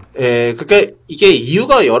 예, 그러니까 이게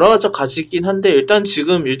이유가 여러 가지긴 한데 일단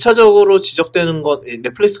지금 1차적으로 지적되는 건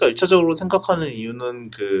넷플릭스가 1차적으로 생각하는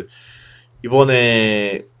이유는 그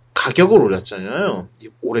이번에 가격을 올렸잖아요.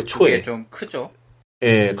 올해 초에. 그게 좀 크죠.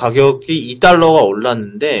 예, 가격이 $2가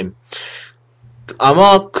올랐는데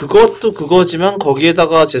아마 그것도 그거지만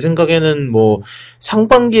거기에다가 제 생각에는 뭐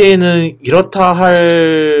상반기에는 이렇다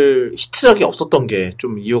할 히트작이 없었던 게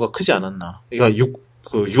좀 이유가 크지 않았나. 그러니까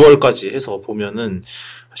 6월까지 해서 보면은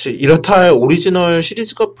사실 이렇다 할 오리지널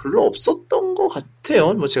시리즈가 별로 없었던 것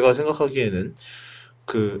같아요. 뭐 제가 생각하기에는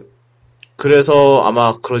그래서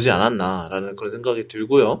아마 그러지 않았나라는 그런 생각이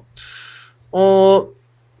들고요.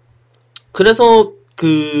 그래서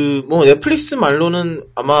뭐 넷플릭스 말로는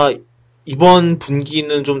아마 이번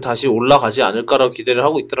분기는 좀 다시 올라가지 않을까라고 기대를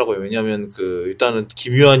하고 있더라고요. 왜냐하면 일단은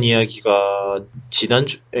기묘한 이야기가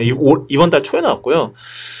이번 달 초에 나왔고요.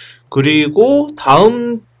 그리고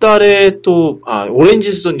다음 달에 또 오렌지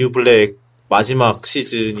is the new black 마지막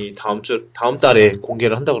시즌이 다음 달에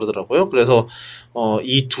공개를 한다고 그러더라고요. 그래서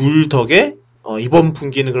이 둘 덕에 이번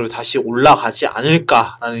분기는 그래도 다시 올라가지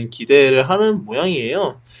않을까라는 기대를 하는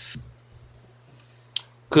모양이에요.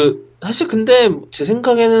 사실 근데 제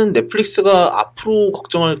생각에는 넷플릭스가 앞으로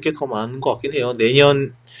걱정할 게 더 많은 것 같긴 해요.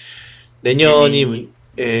 내년이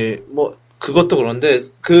뭐 그것도 그런데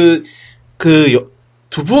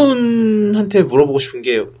두 분한테 물어보고 싶은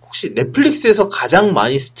게 혹시 넷플릭스에서 가장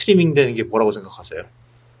많이 스트리밍 되는 게 뭐라고 생각하세요?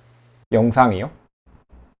 영상이요?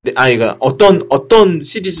 네, 그러니까 어떤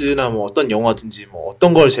시리즈나 뭐 어떤 영화든지 뭐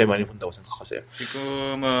어떤 걸 제일 많이 본다고 생각하세요?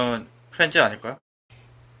 지금은 프렌즈 아닐까요?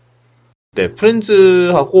 네,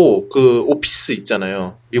 프렌즈하고 그 오피스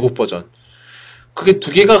있잖아요. 미국 버전. 그게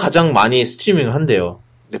두 개가 가장 많이 스트리밍을 한대요.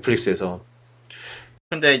 넷플릭스에서.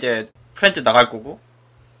 근데 이제 프렌즈 나갈 거고.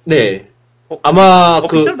 네. 아마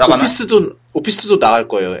오피스도 나갈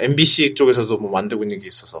거예요. MBC 쪽에서도 뭐 만들고 있는 게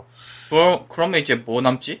있어서. 그러면 이제 뭐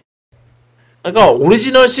남지? 그러니까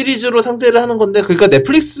오리지널 시리즈로 상대를 하는 건데, 그러니까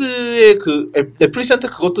넷플릭스한테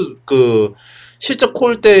그것도 실적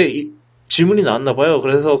콜 때 질문이 나왔나 봐요.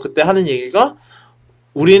 그래서 그때 하는 얘기가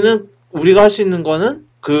우리가 할 수 있는 거는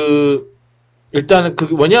일단은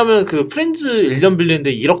뭐냐면 프렌즈 1년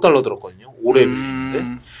빌리는데 $1억 들었거든요. 올해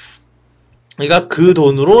빌리는데. 그러니까 그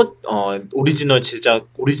돈으로 오리지널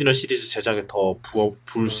시리즈 제작에 더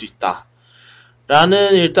부을 수 있다.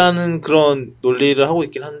 라는 일단은 그런 논리를 하고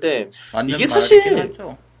있긴 한데 이게 사실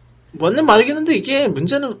맞는 말이긴 한데 이게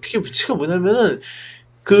문제가 뭐냐면은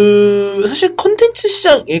사실 콘텐츠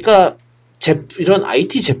시장 그러니까 이런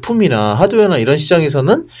IT 제품이나 하드웨어나 이런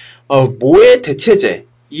시장에서는 뭐의 대체제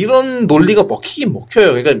이런 논리가 먹히긴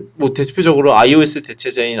먹혀요. 그러니까 뭐 대표적으로 iOS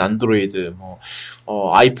대체제인 안드로이드,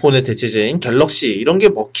 아이폰의 대체제인 갤럭시 이런 게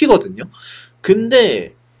먹히거든요.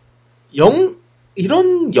 근데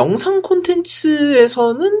이런 영상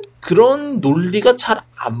콘텐츠에서는 그런 논리가 잘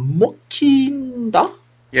안 먹힌다?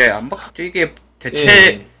 예, 안 먹히죠. 이게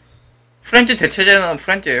예. 프렌즈 대체제는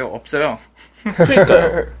프렌즈예요. 없어요.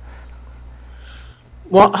 그러니까요.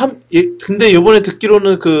 근데 요번에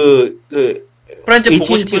듣기로는 프렌즈 보고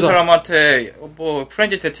싶은 AT&T 가 사람한테 뭐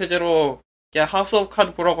프렌즈 대체제로 야 하우스 오브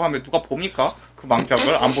카드 보라고 하면 누가 봅니까? 그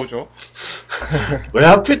망작을 안 보죠. 왜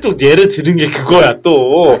하필 또 예를 들은 게 그거야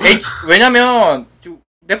또. 왜냐면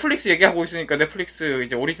넷플릭스 얘기하고 있으니까 넷플릭스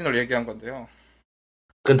이제 오리지널 얘기한 건데요.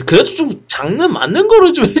 근데 그래도 좀 장르 맞는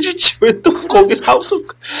거를 좀 해주지 왜 또 거기서 하우스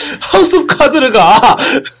오브 카드를 가?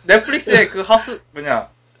 넷플릭스에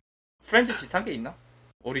프렌즈 비슷한 게 있나?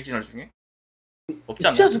 오리지널 중에? 없지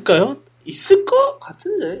있지 않을까요? 있을 것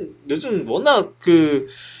같은데 요즘 워낙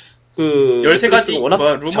 13가지 워낙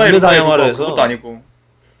루마의 장르 다양화를 해서 그것도 아니고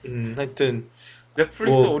하여튼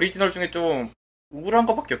넷플릭스 오리지널 중에 좀 우울한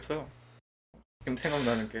거밖에 없어요. 지금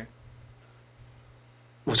생각나는 게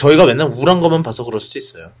뭐 저희가 맨날 우울한 것만 봐서 그럴 수도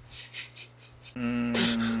있어요.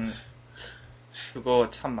 그거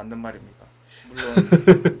참 맞는 말입니다.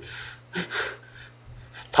 물론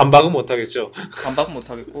반박은 못하겠죠. 반박은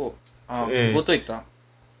못하겠고, 예. 그것도 있다.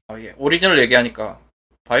 예. 오리지널 얘기하니까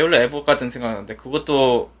바이올렛 에버 같은 생각나는데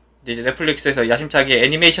그것도 이제 넷플릭스에서 야심차게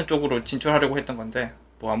애니메이션 쪽으로 진출하려고 했던 건데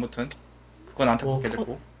뭐 아무튼 그건 안타깝게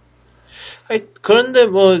됐고. 그런데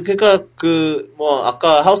그러니까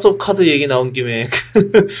아까 하우스 오브 카드 얘기 나온 김에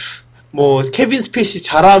뭐 케빈 스페이시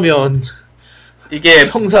잘하면 이게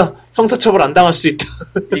형사 처벌 안 당할 수 있다.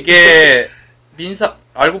 이게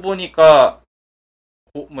알고 보니까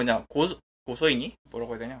고소인이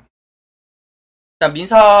뭐라고 해야 되냐? 일단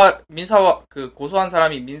민사와 그 고소한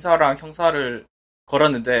사람이 민사랑 형사를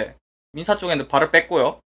걸었는데 민사 쪽에는 발을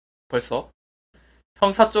뺐고요. 벌써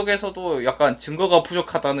형사 쪽에서도 약간 증거가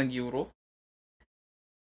부족하다는 이유로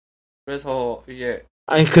그래서 이제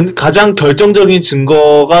가장 결정적인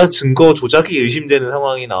증거가 증거 조작이 의심되는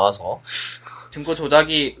상황이 나와서 증거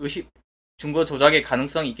조작의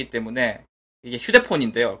가능성이 있기 때문에 이게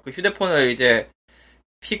휴대폰인데요. 그 휴대폰을 이제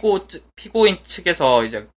피고인 측에서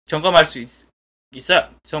이제 점검할 수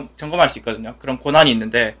있거든요. 그런 권한이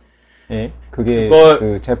있는데. 예, 그게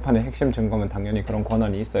그 재판의 핵심 증거면 당연히 그런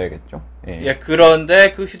권한이 있어야겠죠. 예,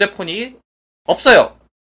 그런데 그 휴대폰이 없어요.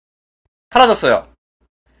 사라졌어요.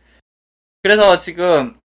 그래서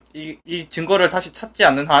지금 이 증거를 다시 찾지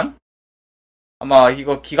않는 한 아마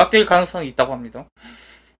이거 기각될 가능성이 있다고 합니다.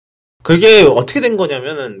 그게 어떻게 된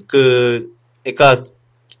거냐면은 그러니까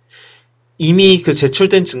이미 그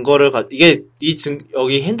제출된 증거를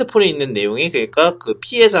여기 핸드폰에 있는 내용이 그러니까 그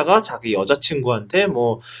피해자가 자기 여자친구한테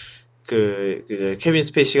케빈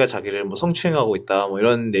스페이시가 자기를 성추행하고 있다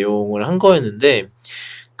이런 내용을 한 거였는데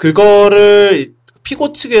그거를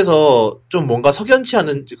피고 측에서 좀 뭔가 석연치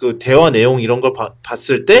않은 그 대화 내용 이런 걸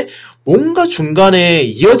봤을 때 뭔가 중간에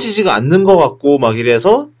이어지지가 않는 것 같고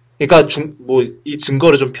이래서 그러니까 이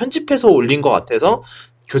증거를 좀 편집해서 올린 것 같아서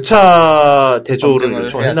교차 대조를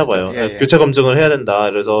요청했나 봐요. 예. 교차 검증을 해야 된다.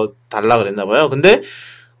 그래서 달라 그랬나 봐요. 근데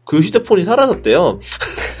그 휴대폰이 사라졌대요.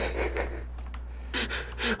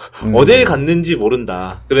 어딜 갔는지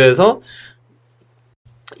모른다. 그래서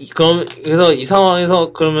이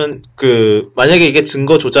상황에서 그러면 만약에 이게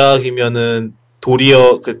증거 조작이면은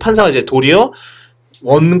도리어 판사가 이제 도리어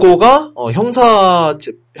원고가 형사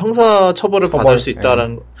처벌을 받을 수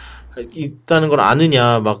있다는 걸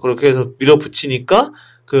아느냐 그렇게 해서 밀어붙이니까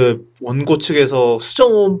그 원고 측에서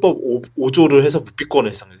수정헌법 5조를 해서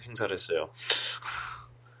묵비권을 행사를 했어요.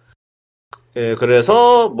 예,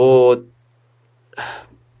 그래서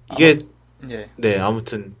이게 네,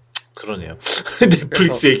 아무튼 그러네요.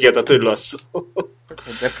 넷플릭스 얘기하다 또 일로 왔어.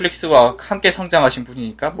 넷플릭스와 함께 성장하신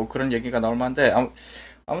분이니까 그런 얘기가 나올 만한데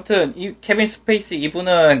아무튼 이 케빈 스페이시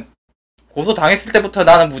이분은 고소 당했을 때부터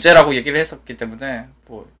나는 무죄라고 얘기를 했었기 때문에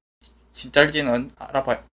진짜일지는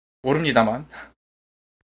모릅니다만.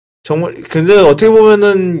 정말 근데 어떻게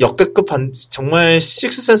보면은 역대급 정말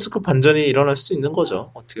식스센스급 반전이 일어날 수 있는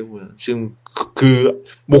거죠. 어떻게 보면 지금 그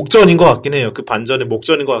목전인 것 같긴 해요. 그 반전의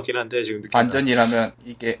목전인 것 같긴 한데 지금 반전이라면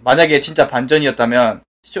이게 만약에 진짜 반전이었다면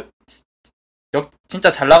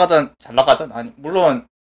진짜 잘 나가던 아니 물론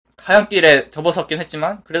하얀 길에 접어섰긴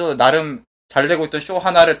했지만 그래도 나름 잘 되고 있던 쇼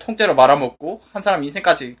하나를 통째로 말아먹고 한 사람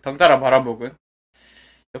인생까지 덩달아 말아먹은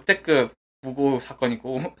역대급 무고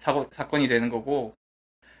사건이 되는 거고.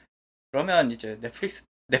 그러면 이제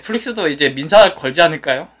넷플릭스도 이제 민사 걸지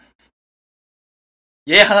않을까요?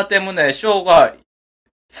 얘 하나 때문에 쇼가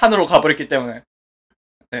산으로 가버렸기 때문에.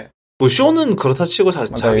 네. 쇼는 그렇다 치고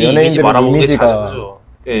자기 이미지 말아먹는 게 자전죠.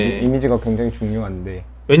 예. 이미지가 굉장히 중요한데.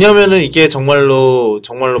 왜냐면은 이게 정말로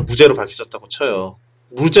무죄로 밝혀졌다고 쳐요.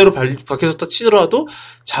 무죄로 밝혀졌다 치더라도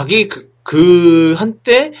자기 그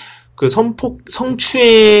한때 그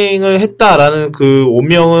성추행을 했다라는 그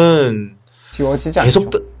오명은 지워지지 계속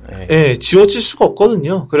않죠. 예, 지워질 수가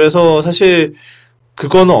없거든요. 그래서 사실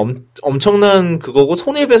그거는 엄청난 그거고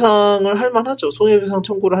손해배상을 할 만하죠. 손해배상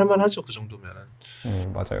청구를 할 만하죠. 그 정도면은.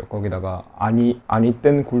 맞아요. 거기다가 아니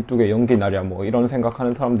땐 굴뚝에 연기 나랴 이런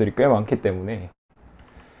생각하는 사람들이 꽤 많기 때문에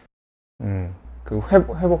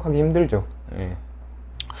회복하기 힘들죠. 예.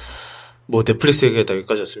 넷플릭스 얘기가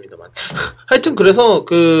여기까지였습니다만. 하여튼 그래서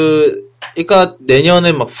그러니까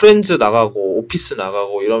내년에 프렌즈 나가고 오피스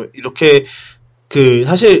나가고 이렇게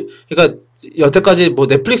사실 그러니까 여태까지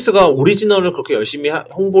넷플릭스가 오리지널을 그렇게 열심히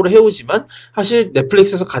홍보를 해오지만 사실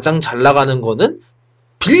넷플릭스에서 가장 잘 나가는 거는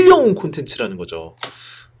빌려온 콘텐츠라는 거죠.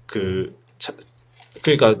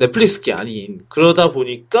 그러니까 넷플릭스 게 아닌 그러다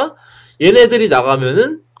보니까 얘네들이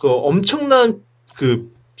나가면은 엄청난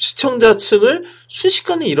시청자층을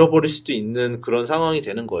순식간에 잃어버릴 수도 있는 그런 상황이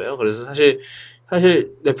되는 거예요. 그래서 사실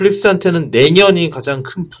사실 넷플릭스한테는 내년이 가장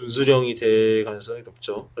큰 분수령이 될 가능성이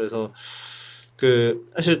높죠. 그래서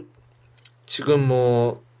사실 지금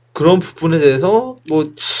뭐 그런 부분에 대해서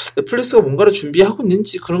뭐 넷플릭스가 뭔가를 준비하고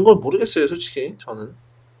있는지 그런 걸 모르겠어요, 솔직히 저는.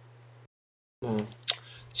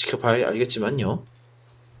 지켜봐야 알겠지만요.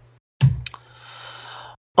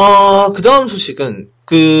 그 다음 소식은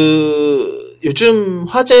요즘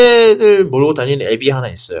화제를 몰고 다니는 앱이 하나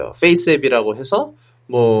있어요. 페이스 앱이라고 해서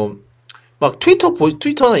막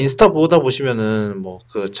트위터나 인스타 보다 보시면은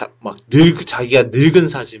자기가 늙은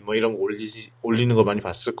사진 이런 거 올리는 거 많이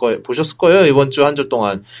보셨을 거예요. 이번 주 한 주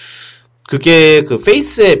동안. 그게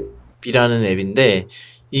페이스 앱이라는 앱인데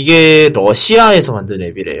이게 러시아에서 만든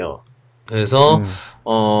앱이래요. 그래서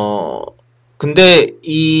근데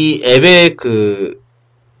이 앱의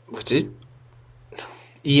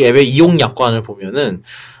이 앱의 이용 약관을 보면은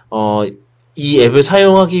이 앱을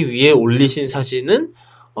사용하기 위해 올리신 사진은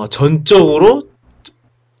전적으로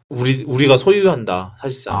우리가 소유한다,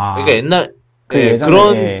 사실상. 그러니까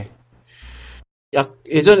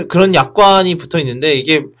예전에 그런 약관이 붙어 있는데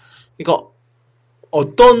이게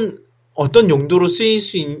어떤 용도로 쓰일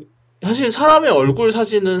사실 사람의 얼굴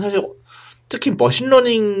사진은 사실 특히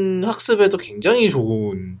머신러닝 학습에도 굉장히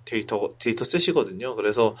좋은 데이터 셋이거든요.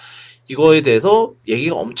 그래서 이거에 대해서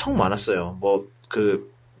얘기가 엄청 많았어요.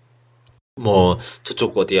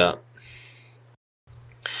 저쪽 어디야.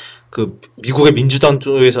 미국의 민주당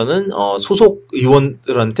쪽에서는, 소속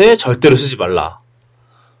의원들한테 절대로 쓰지 말라.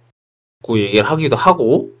 고 얘기를 하기도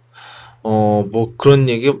하고, 그런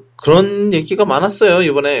얘기가 많았어요,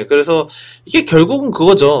 이번에. 그래서 이게 결국은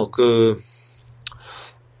그거죠.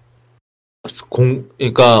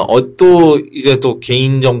 그러니까, 이제 또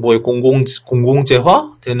개인정보의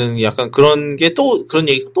공공재화 되는 약간 그런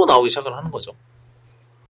얘기가 또 나오기 시작을 하는 거죠.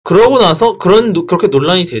 그러고 나서 그렇게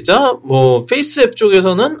논란이 되자 페이스앱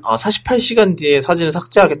쪽에서는 48시간 뒤에 사진을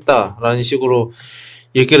삭제하겠다라는 식으로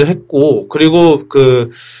얘기를 했고, 그리고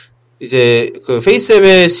이제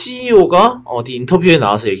페이스앱의 CEO가 어디 인터뷰에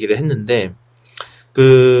나와서 얘기를 했는데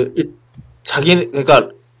그러니까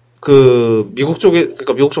미국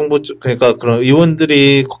정부 쪽, 그러니까 그런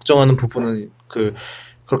의원들이 걱정하는 부분은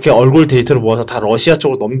그렇게 얼굴 데이터를 모아서 다 러시아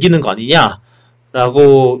쪽으로 넘기는 거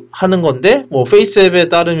아니냐라고 하는 건데, 페이스앱에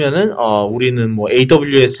따르면은 우리는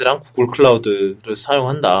AWS랑 구글 클라우드를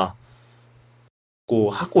사용한다고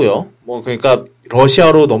하고요. 그러니까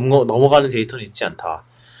러시아로 넘어가는 데이터는 있지 않다.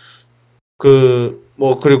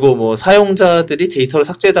 그리고 사용자들이 데이터를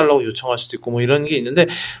삭제해달라고 요청할 수도 있고 이런 게 있는데,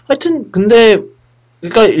 하여튼 근데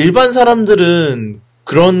그러니까 일반 사람들은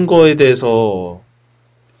그런 거에 대해서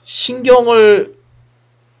신경을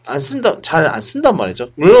잘 안 쓴단 말이죠.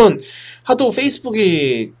 물론 하도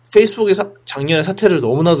페이스북이 작년에 사태를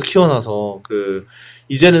너무나도 키워놔서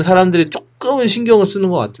이제는 사람들이 조금은 신경을 쓰는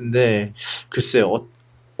것 같은데, 글쎄요,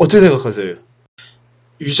 어떻게 생각하세요?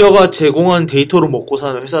 유저가 제공한 데이터로 먹고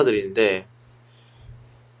사는 회사들인데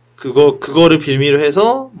그거를 빌미로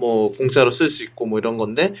해서 공짜로 쓸 수 있고 이런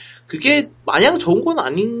건데, 그게 마냥 좋은 건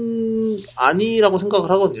아니라고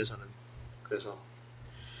생각을 하거든요, 저는. 그래서.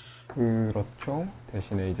 그렇죠.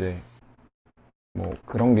 대신에 이제,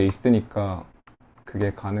 그런 게 있으니까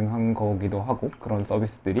그게 가능한 거기도 하고, 그런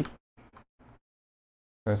서비스들이.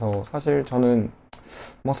 그래서 사실 저는,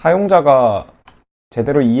 사용자가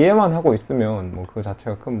제대로 이해만 하고 있으면, 그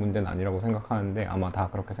자체가 큰 문제는 아니라고 생각하는데, 아마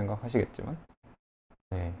다 그렇게 생각하시겠지만.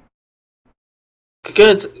 네.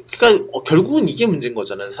 그러니까 결국은 이게 문제인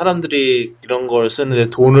거잖아요. 사람들이 이런 걸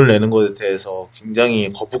쓰는데 돈을 내는 것에 대해서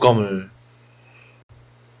굉장히 거부감을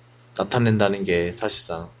나타낸다는 게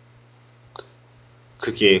사실상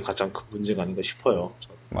그게 가장 큰 문제가 아닌가 싶어요.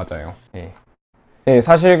 저는. 맞아요. 예. 예,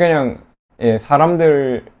 사실 그냥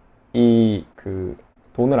사람들이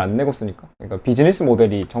돈을 안 내고 쓰니까, 그러니까 비즈니스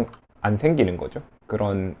모델이 안 생기는 거죠.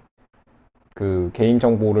 그런 개인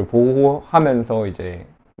정보를 보호하면서 이제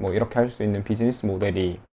이렇게 할 수 있는 비즈니스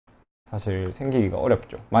모델이 사실 생기기가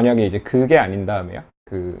어렵죠. 만약에 이제 그게 아닌 다음에야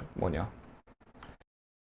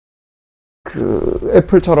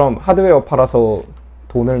애플처럼 하드웨어 팔아서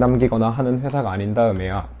돈을 남기거나 하는 회사가 아닌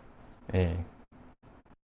다음에야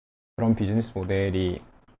그런 비즈니스 모델이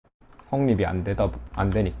성립이 안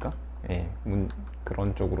되니까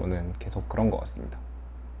그런 쪽으로는 계속 그런 것 같습니다.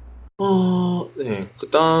 네.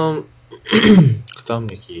 그다음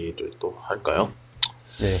얘기를 또 할까요?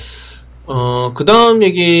 네. 그다음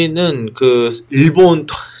얘기는 일본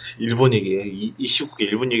얘기예요. 이 시국에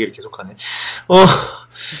일본 얘기를 계속하네.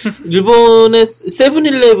 일본의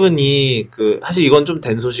세븐일레븐이 사실 이건 좀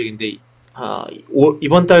된 소식인데,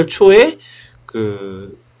 이번 달 초에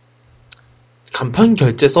간판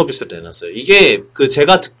결제 서비스를 내놨어요. 이게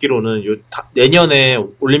제가 듣기로는 내년에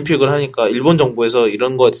올림픽을 하니까 일본 정부에서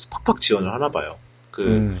이런 거에 대해서 팍팍 지원을 하나 봐요.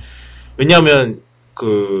 왜냐하면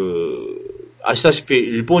아시다시피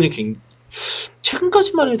일본이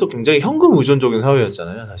최근까지만 해도 굉장히 현금 의존적인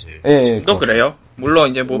사회였잖아요, 사실. 예, 지금도 그래요.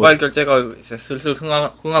 물론 이제 모바일 결제가 이제 슬슬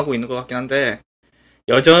흥하고 있는 것 같긴 한데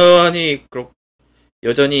여전히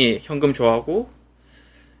현금 좋아하고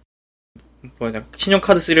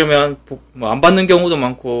신용카드 쓰려면 안 받는 경우도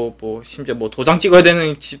많고 심지어 도장 찍어야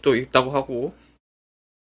되는 집도 있다고 하고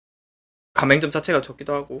가맹점 자체가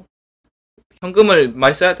적기도 하고 현금을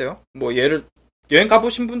많이 써야 돼요. 여행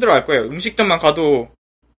가보신 분들은 알 거예요. 음식점만 가도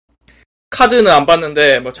카드는 안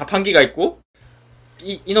받는데 자판기가 있고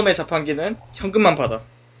이놈의 자판기는 현금만 받아.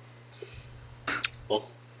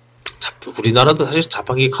 우리나라도 사실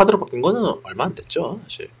자판기 카드로 바뀐 거는 얼마 안 됐죠,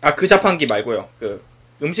 사실. 그 자판기 말고요.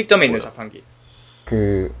 음식점에 있는 자판기.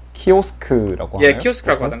 키오스크라고 하나요? 예,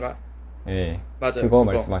 키오스크라고 하던가. 예. 맞아요. 그거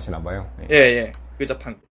말씀하시나 봐요. 예. 그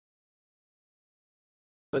자판기.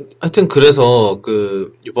 하여튼 그래서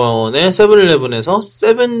이번에 세븐일레븐에서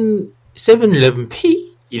세븐일레븐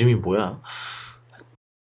페이 이름이 뭐야?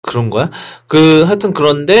 그런 거야? 하여튼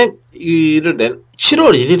그런데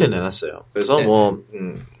 7월 1일에 내놨어요. 그래서 네.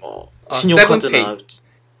 신용카드나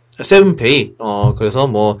세븐페이 그래서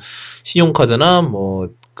신용카드나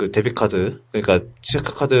데비카드 그러니까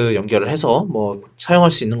체크카드 연결을 해서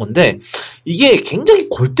사용할 수 있는 건데 이게 굉장히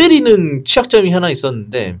골 때리는 취약점이 하나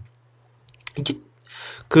있었는데 이게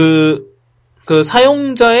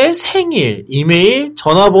사용자의 생일, 이메일,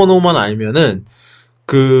 전화번호만 알면은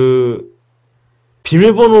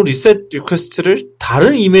비밀번호 리셋 리퀘스트를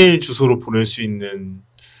다른 이메일 주소로 보낼 수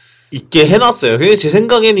있게 해놨어요. 그게 제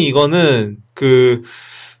생각에는 이거는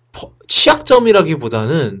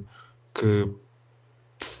취약점이라기보다는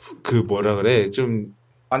뭐라 그래 좀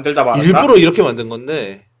만들다 말았다. 일부러 이렇게 만든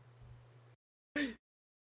건데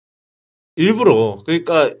일부러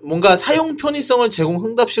그러니까 뭔가 사용 편의성을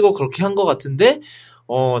제공한답시고 그렇게 한 것 같은데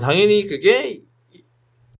당연히 그게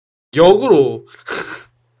역으로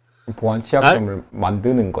보안 취약점을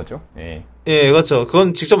만드는 거죠. 예. 예, 그렇죠.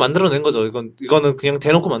 그건 직접 만들어낸 거죠. 이거는 그냥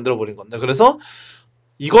대놓고 만들어버린 건데. 그래서,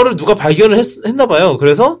 이거를 누가 발견을 했나 봐요.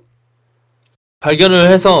 그래서, 발견을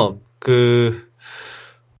해서,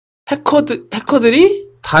 해커들이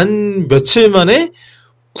단 며칠 만에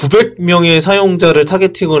 900명의 사용자를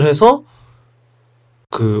타겟팅을 해서,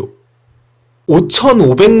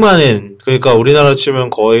 5,500만 엔, 그러니까 우리나라 치면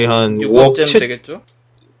거의 한 5억 7... 되겠죠?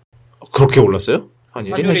 그렇게 올랐어요?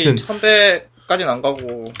 환율이? 환율이 1,100까지는 안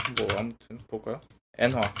가고 아무튼 볼까요?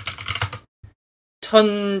 엔화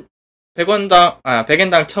 1,100원당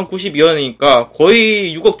 100엔당 1,092원이니까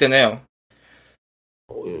거의 6억 되네요.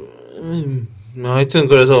 하여튼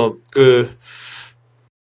그래서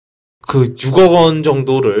 6억 원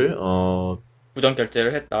정도를 부정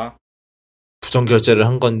결제를 했다. 부정 결제를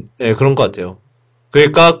한 건 그런 것 같아요.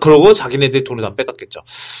 그러고 자기네들이 돈을 다 뺏었겠죠.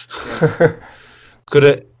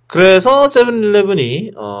 그래서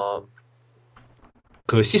세븐일레븐이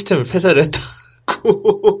시스템을 폐쇄를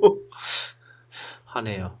했다고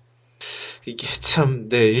하네요. 이게 참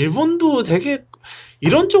일본도 되게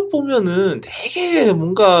이런 쪽 보면은 되게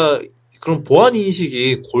뭔가 그런 보안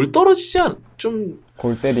인식이 골 떨어지지 좀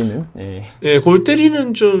골 때리는 골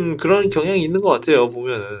때리는 좀 그런 경향이 있는 것 같아요.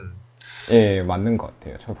 보면은 맞는 것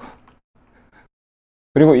같아요. 저도.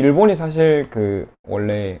 그리고 일본이 사실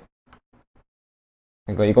원래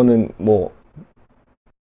그러니까 이거는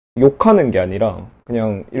욕하는 게 아니라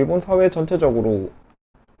그냥 일본 사회 전체적으로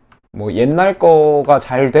옛날 거가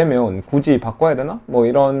잘 되면 굳이 바꿔야 되나?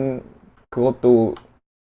 이런 그것도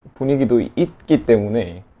분위기도 있기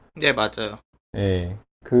때문에 네, 맞아요.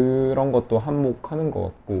 그런 것도 한몫하는 것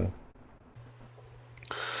같고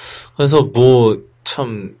그래서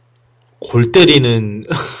참 골 때리는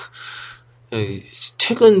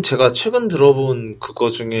제가 최근 들어본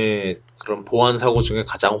그거 중에 그런 보안 사고 중에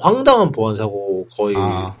가장 황당한 보안 사고 거의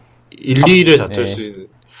 1, 2위를 다툴 수 있는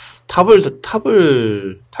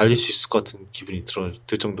탑을 달릴 수 있을 것 같은 기분이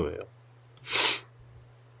들 정도예요.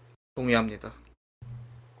 동의합니다.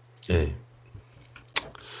 예.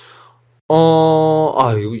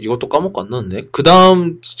 이것도 까먹고 안 넣었네.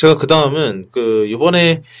 제가 그 다음은,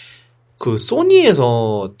 이번에,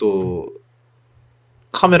 소니에서 또,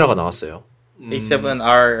 카메라가 나왔어요.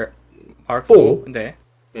 A7R Mark4? 네.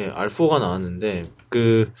 예, R4가 나왔는데,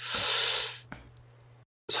 그러니까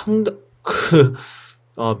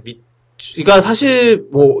사실,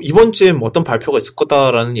 이번 주에 어떤 발표가 있을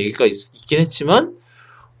거다라는 얘기가 있긴 했지만,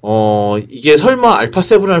 이게 설마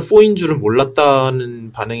알파7 R4인 줄은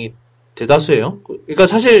몰랐다는 반응이 대다수예요. 그러니까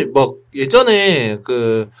사실 예전에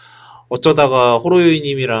어쩌다가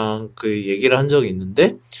호로요이님이랑 그 얘기를 한 적이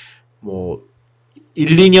있는데, 뭐,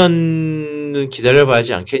 1, 2년은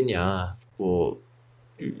기다려봐야지 않겠냐. 뭐,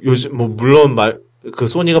 요즘, 뭐, 물론 그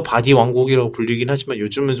소니가 바디 왕국이라고 불리긴 하지만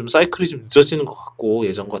요즘은 좀 사이클이 좀 늦어지는 것 같고,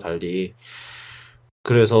 예전과 달리.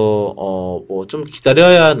 그래서, 뭐, 좀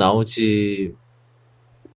기다려야 나오지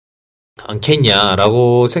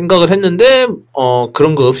않겠냐라고 생각을 했는데,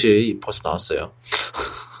 그런 거 없이 벌써 나왔어요.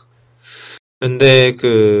 근데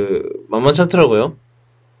만만치 않더라고요.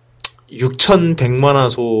 6100만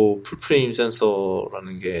화소 풀프레임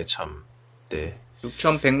센서라는 게 참, 네.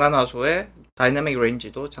 6100만 화소의 다이나믹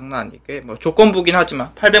레인지도 장난 아니게, 뭐, 조건부긴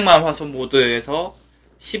하지만, 800만 화소 모드에서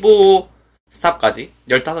 15 스탑까지,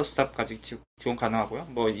 15 스탑까지 지원 가능하고요.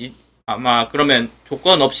 뭐, 아마, 그러면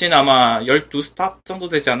조건 없이는 아마 12 스탑 정도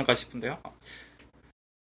되지 않을까 싶은데요.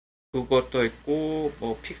 그것도 있고,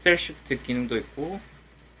 뭐, 픽셀 시프트 기능도 있고,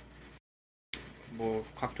 뭐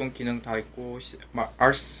각종 기능 다 있고,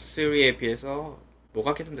 R3에 비해서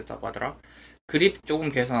뭐가 개선됐다고 하더라? 그립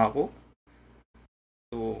조금 개선하고,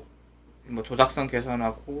 또 뭐 조작성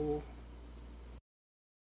개선하고,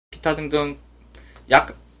 기타 등등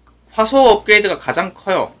화소 업그레이드가 가장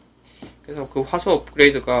커요. 그래서 그 화소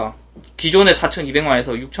업그레이드가 기존의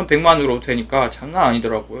 4200만에서 6100만으로 되니까 장난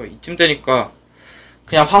아니더라고요. 이쯤 되니까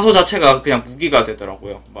그냥 화소 자체가 그냥 무기가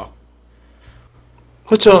되더라고요. 막.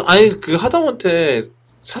 그렇죠. 아니, 하다못해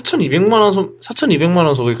 4200만 원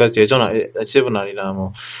소, 그러니까 예전 S7 아니라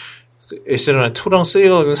뭐, S7 2랑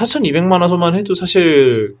 3가 4200만 원 소만 해도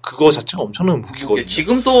사실 그거 자체가 엄청난 무기거든요.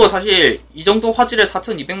 지금도 사실 이 정도 화질의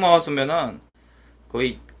 4200만 원 소면은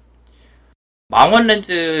거의 망원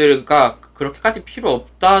렌즈가 그렇게까지 필요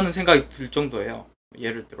없다는 생각이 들 정도예요.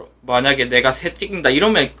 예를 들어, 만약에 내가 새 찍는다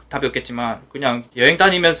이러면 답이 없겠지만, 그냥 여행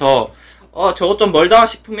다니면서, 저것 좀 멀다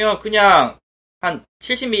싶으면 그냥 한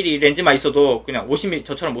 70mm 렌즈만 있어도, 그냥 50mm,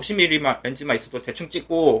 저처럼 50mm 렌즈만 있어도 대충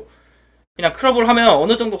찍고, 그냥 크롭을 하면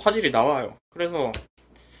어느 정도 화질이 나와요. 그래서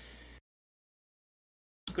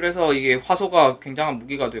이게 화소가 굉장한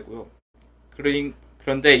무기가 되고요.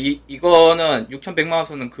 그런데 이거는 6100만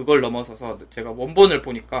화소는 그걸 넘어서서, 제가 원본을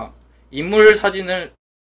보니까 인물 사진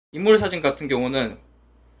같은 경우는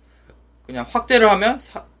그냥 확대를 하면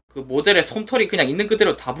그 모델의 솜털이 그냥 있는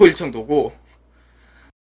그대로 다 보일 정도고,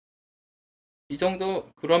 이 정도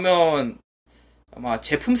그러면 아마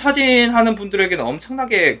제품 사진 하는 분들에게는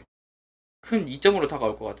엄청나게 큰 이점으로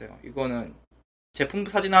다가올 것 같아요. 이거는 제품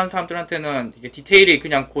사진 하는 사람들한테는 이게 디테일이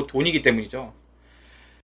그냥 곧 돈이기 때문이죠.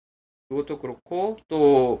 이것도 그렇고,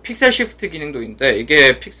 또 픽셀 시프트 기능도 있는데,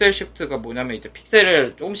 이게 픽셀 시프트가 뭐냐면 이제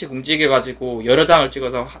픽셀을 조금씩 움직여가지고 여러 장을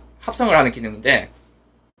찍어서 합성을 하는 기능인데,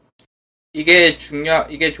 이게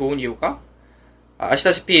좋은 이유가,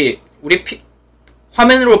 아시다시피 우리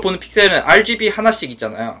화면으로 보는 픽셀은 RGB 하나씩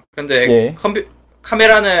있잖아요. 그런데 예.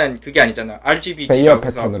 카메라는 그게 아니잖아요. 베이어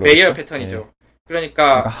패턴으로. 베이어 패턴이죠. 예.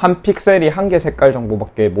 그러니까 한 픽셀이 한 개 색깔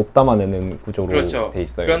정도밖에 못 담아내는 구조로 그렇죠. 돼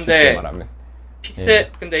있어요. 그런데 쉽게 말하면.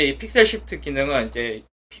 근데 이 픽셀 시프트 기능은 이제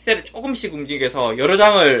픽셀을 조금씩 움직여서 여러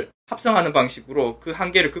장을 합성하는 방식으로 그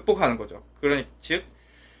한계를 극복하는 거죠. 즉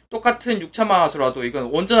똑같은 6천만 화소라도 이건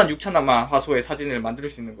온전한 6천만 화소의 사진을 만들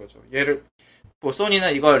수 있는 거죠. 뭐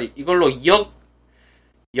소니는 이걸로 2억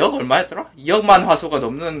얼마였더라? 2억만 화소가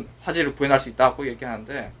넘는 화질을 구현할 수 있다고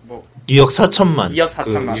얘기하는데, 뭐 2억 4천만. 2억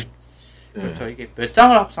 4천만. 그렇죠. 이게 몇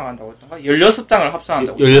장을 합성한다고 했던가? 16장을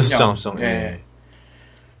합성한다고. 16장 합성. 네. 예.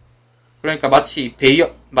 그러니까 마치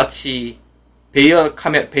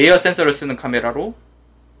베이어 센서를 쓰는 카메라로,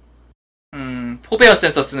 포베어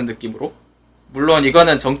센서 쓰는 느낌으로. 물론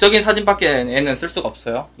이거는 정적인 사진밖에는 쓸 수가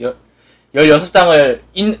없어요. 16장을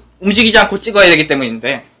움직이지 않고 찍어야 되기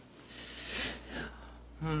때문인데,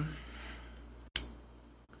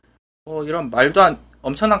 이런 말도 안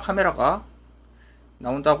엄청난 카메라가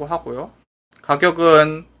나온다고 하고요.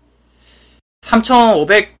 가격은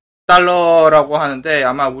 3,500달러라고 하는데,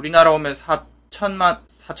 아마 우리나라 오면 4천만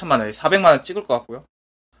원에 400만 원 찍을 것 같고요.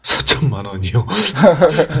 4천만 원이요?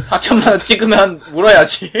 4천만 원 찍으면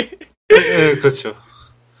물어야지. 네, 그렇죠.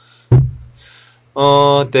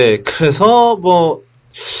 네. 그래서 뭐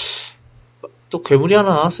또 괴물이 하나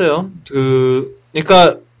나왔어요.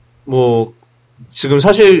 그러니까 뭐 지금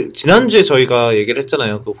사실 지난주에 저희가 얘기를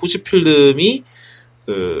했잖아요. 그 후지필름이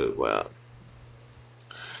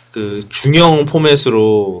중형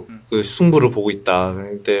포맷으로 그 승부를 보고 있다.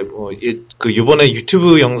 근데 뭐 이번에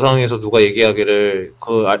유튜브 영상에서 누가 얘기하기를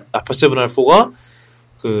알파 7R4가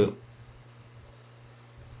그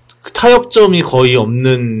타협점이 거의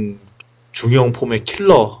없는 중형 포맷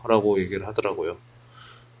킬러라고 얘기를 하더라고요.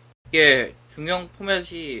 이게 중형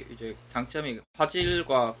포맷이 이제 장점이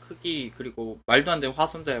화질과 크기, 그리고 말도 안 되는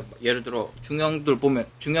화소인데, 예를 들어 중형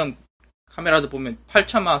카메라도 보면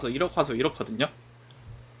 8,000 와서 1억 와서 이렇거든요.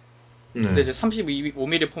 근데 이제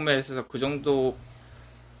 35mm 포맷에서 그 정도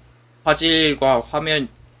화질과 화면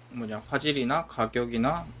화질이나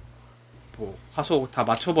가격이나 뭐 화소 다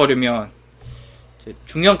맞춰버리면 이제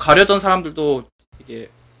중형 가려던 사람들도 이게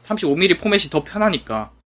 35mm 포맷이 더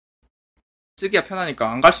편하니까 쓰기가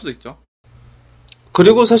편하니까 안 갈 수도 있죠.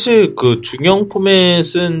 그리고 사실 그 중형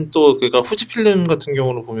포맷은 또 그러니까 후지필름 같은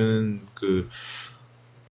경우로 보면 그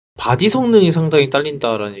바디 성능이 상당히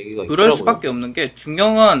딸린다라는 얘기가 그럴 있더라고요. 수밖에 없는 게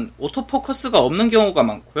중형은 오토포커스가 없는 경우가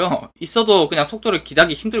많고요. 있어도 그냥 속도를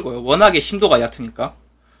기다기 힘들고요. 워낙에 심도가 얕으니까.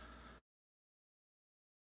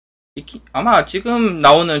 아마 지금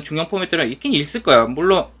나오는 중형 포맷들은 있긴 있을 거야.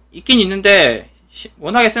 물론 있긴 있는데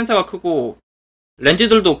워낙에 센서가 크고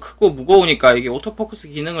렌즈들도 크고 무거우니까 이게 오토포커스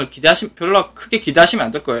기능을 별로 크게 기대하시면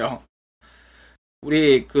안 될 거예요.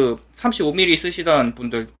 우리 그 35mm 쓰시던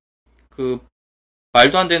분들 그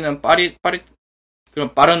말도 안 되는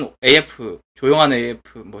그런 빠른 AF, 조용한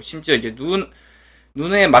AF, 뭐 심지어 이제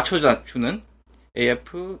눈에 맞춰주는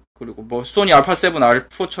AF, 그리고 뭐 소니 알파7,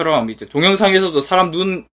 R4처럼 이제 동영상에서도 사람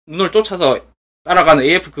눈을 쫓아서 따라가는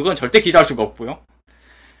AF 그건 절대 기대할 수가 없고요.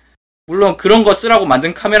 물론 그런 거 쓰라고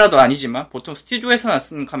만든 카메라도 아니지만 보통 스튜디오에서나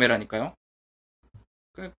쓰는 카메라니까요.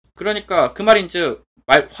 그러니까 그 말인즉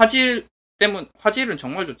화질은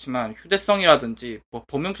정말 좋지만 휴대성이라든지 뭐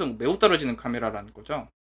범용성 매우 떨어지는 카메라라는 거죠.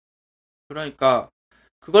 그러니까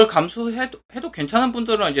그걸 감수해도 괜찮은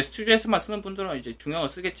분들은 이제 스튜디오에서만 쓰는 분들은 이제 중형을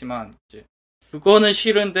쓰겠지만 이제 그거는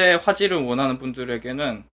싫은데 화질을 원하는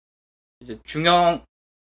분들에게는 이제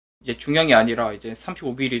중형이 아니라 이제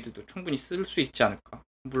 35mm도 충분히 쓸 수 있지 않을까.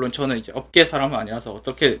 물론 저는 이제 업계 사람은 아니라서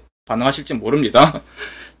어떻게 반응하실지 모릅니다.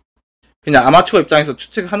 그냥 아마추어 입장에서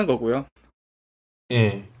추측하는 거고요.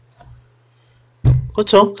 예.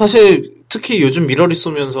 그렇죠. 사실 특히 요즘 미러리스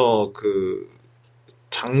쏘면서 그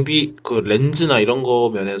장비 그 렌즈나 이런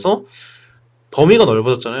거 면에서 범위가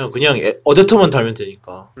넓어졌잖아요. 그냥 어댑터만 달면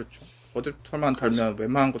되니까. 그렇죠. 어댑터만 달면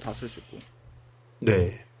웬만한 거 다 쓸 수 있고.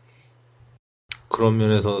 네. 그런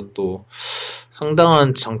면에서 또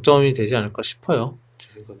상당한 장점이 되지 않을까 싶어요. 제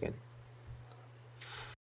생각엔.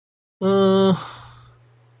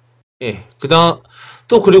 예.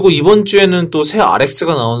 또 그리고 이번 주에는 또 새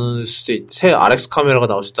RX가 새 RX 카메라가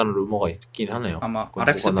나올 수 있다는 루머가 있긴 하네요. 아마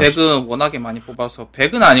RX 100은 워낙에 많이 뽑아서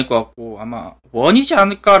 100은 아닐 것 같고 아마 1이지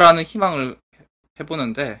않을까라는 희망을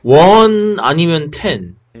해보는데 1 아니면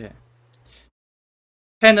 10. 예.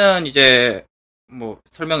 10은 이제 뭐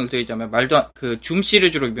설명을 드리자면 그 줌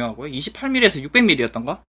시리즈로 유명하고요. 28mm에서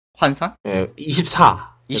 600mm였던가? 환산? 예,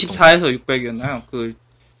 24. 24에서 600이었나요? 그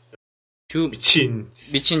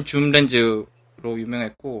미친 줌 렌즈로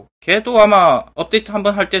유명했고 걔도 아마 업데이트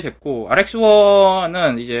한번 할 때 됐고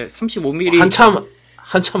RX1은 이제 35mm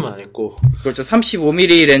한참 안 했고 그렇죠.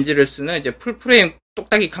 35mm 렌즈를 쓰는 이제 풀프레임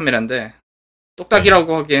똑딱이 카메라인데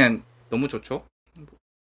똑딱이라고 하기엔 너무 좋죠.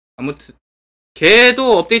 아무튼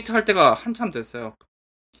걔도 업데이트 할 때가 한참 됐어요.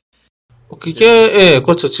 그게 예,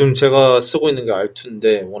 그렇죠. 지금 제가 쓰고 있는 게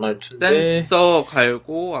R2인데 원 R2인데 센서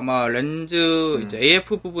갈고 아마 렌즈 이제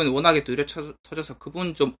AF 부분 워낙에 느려 터져서 그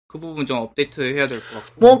부분 좀 업데이트 해야 될 것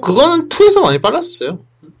같고. 뭐 그거는 2에서 많이 빨랐어요.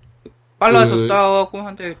 빨라졌다고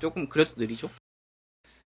한데 조금 그래도 느리죠.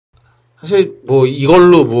 사실 뭐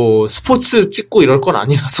이걸로 뭐 스포츠 찍고 이럴 건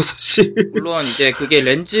아니라서 사실. 물론 이제 그게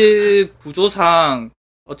렌즈 구조상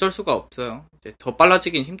어쩔 수가 없어요. 이제 더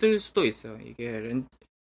빨라지긴 힘들 수도 있어요.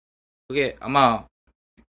 그게 아마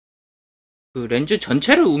그 렌즈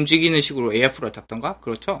전체를 움직이는 식으로 AF를 잡던가?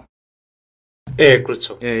 그렇죠? 예,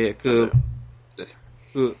 그렇죠. 예. 그 네.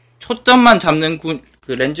 그 초점만 잡는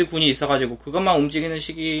그 렌즈 군이 있어가지고 그것만 움직이는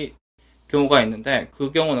경우가 있는데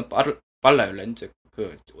그 경우는 빨라요. 렌즈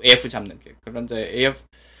그 AF 잡는 게. 그런데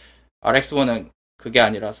RX1은 그게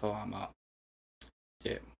아니라서 아마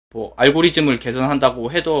이제 뭐 알고리즘을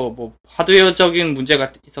개선한다고 해도 뭐 하드웨어적인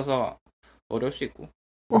문제가 있어서 어려울 수 있고.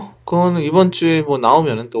 그거는 이번 주에 뭐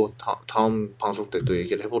나오면은 또 다음 방송 때 또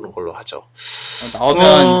얘기를 해보는 걸로 하죠.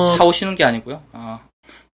 나오면 사오시는 게 아니고요.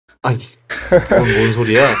 아니, 뭔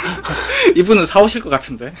소리야? 이분은 사오실 것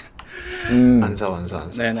같은데. 안 사.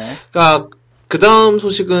 네네. 그러니까 그 다음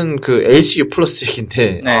소식은 그 LG U 플러스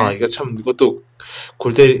얘기인데, 네. 이것도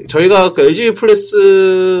저희가 그 LG U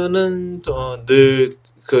플러스는 늘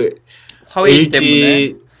그 화웨이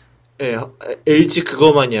LG 때문에. LG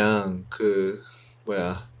그거 마냥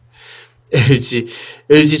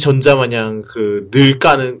LG 전자 마냥 늘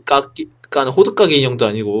까는 호두까기 인형도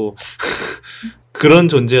아니고 그런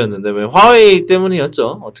존재였는데 왜 화웨이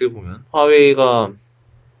때문이었죠. 어떻게 보면 화웨이가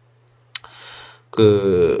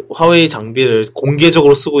그 화웨이 장비를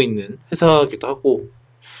공개적으로 쓰고 있는 회사기도 하고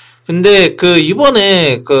근데 그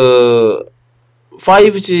이번에 그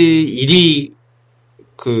 5G 1위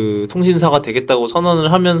그 통신사가 되겠다고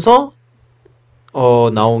선언을 하면서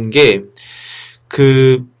나온 게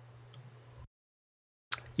그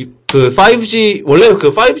 5G 원래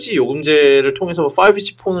그 5G 요금제를 통해서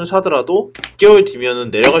 5G 폰을 사더라도 6개월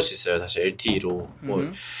뒤면은 내려갈 수 있어요. 다시 LTE로.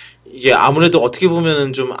 뭐 이게 아무래도 어떻게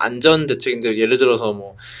보면은 좀 안전 대책인데 예를 들어서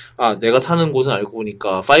뭐 내가 사는 곳은 알고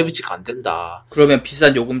보니까 5G가 안 된다. 그러면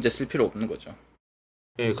비싼 요금제 쓸 필요 없는 거죠.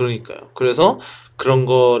 예, 그러니까요. 그래서 그런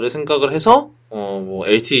거를 생각을 해서 뭐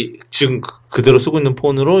LTE 지금 그대로 쓰고 있는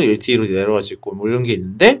폰으로 LTE로 내려갈 수 있고 뭐 이런 게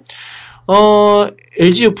있는데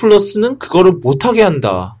LG U 플러스는 그거를 못하게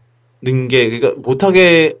한다는 게 그러니까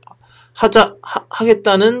못하게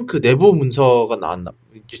하겠다는 그 내부 문서가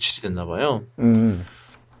유출이 됐나 봐요.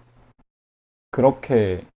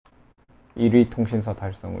 그렇게 1위 통신사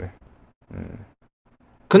달성을.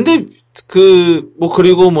 근데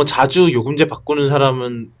그리고 뭐 자주 요금제 바꾸는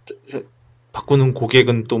사람은 바꾸는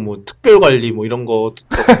고객은 또 뭐 특별 관리 뭐 이런 것도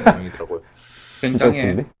들어가는 모양이더라고요.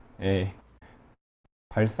 굉장히 예.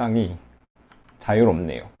 발상이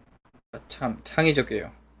자유롭네요. 참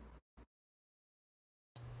창의적이에요.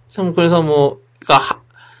 참 그래서 뭐 그러니까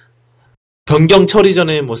변경 처리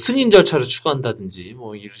전에 뭐 승인 절차를 추가한다든지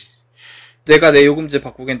뭐 내가 내 요금제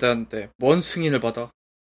바꾸겠다는데 뭔 승인을 받아?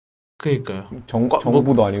 그러니까요.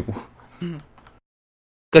 정부도 아니고.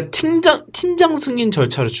 그러니까 팀장 승인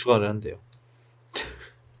절차를 추가를 한대요.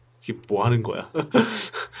 이게 뭐 하는 거야?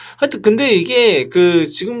 하여튼 근데 이게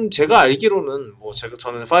지금 제가 알기로는 뭐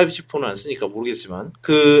저는 5G 폰을 안 쓰니까 모르겠지만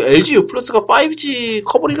그 LG U 플러스가 5G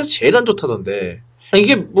커버리가 제일 안 좋다던데.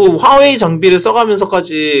 이게 뭐 화웨이 장비를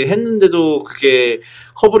써가면서까지 했는데도 그게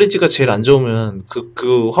커버리지가 제일 안 좋으면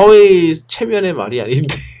그 화웨이 체면의 말이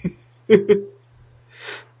아닌데.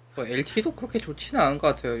 뭐 LTE도 그렇게 좋지는 않은 것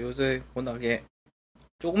같아요. 요새 워낙에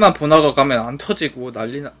조금만 번화가 가면 안 터지고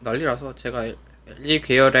난리라서 제가 LG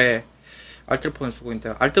계열의 알뜰폰을 쓰고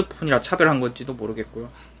있는데 알뜰폰이라 차별한 건지도 모르겠고요.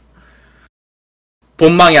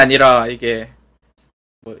 본망이 아니라 이게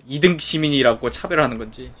뭐 2등 시민이라고 차별하는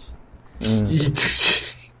건지. 2등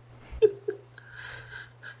시민.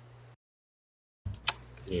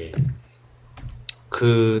 예.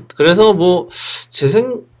 그래서 뭐 제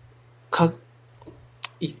생각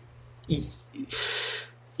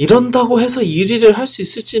이런다고 해서 1위를 할 수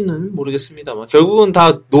있을지는 모르겠습니다만 결국은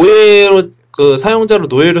다 노예로 사용자로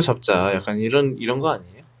노예로 잡자 약간 이런 거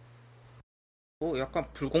아니에요? 뭐 약간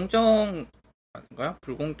불공정 아닌가요?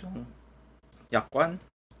 불공정 약관?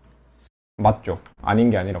 맞죠. 아닌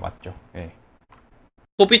게 아니라 맞죠. 예.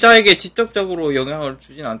 소비자에게 직접적으로 영향을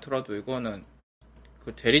주진 않더라도 이거는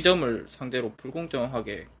그 대리점을 상대로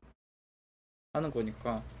불공정하게 하는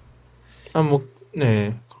거니까.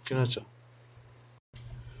 네, 그렇긴 하죠.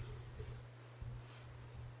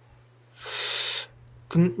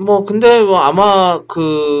 근데 아마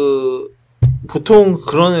보통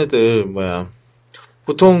그런 애들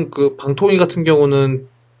보통 방통위 같은 경우는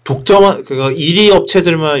그러니까 1위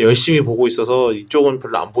업체들만 열심히 보고 있어서 이쪽은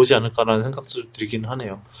별로 안 보지 않을까라는 생각도 좀 들긴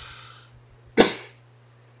하네요.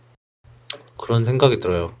 그런 생각이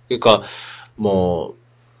들어요. 그러니까 뭐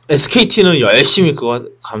SKT는 열심히 그거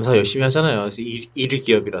감사 열심히 하잖아요. 1위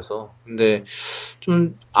기업이라서. 근데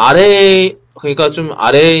좀 그러니까 좀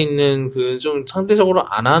아래에 있는 좀 상대적으로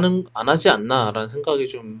안 하지 않나라는 생각이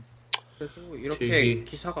좀. 그래도 이렇게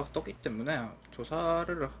기사가 떴기 때문에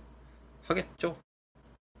조사를 하겠죠.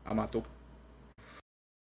 아마도.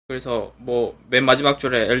 그래서 뭐 맨 마지막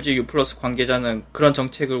줄에 LG U 플러스 관계자는 그런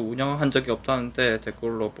정책을 운영한 적이 없다는데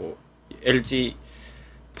댓글로 뭐 LG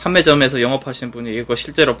판매점에서 영업하시는 분이 이거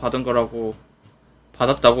실제로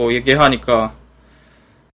받았다고 얘기하니까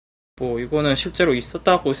뭐 이거는 실제로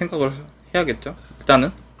있었다고 생각을 해야겠죠.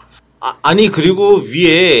 일단은. 아니 그리고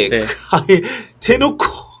위에 네. 아예 대놓고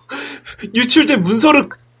유출된 문서를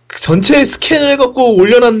전체 스캔을 해갖고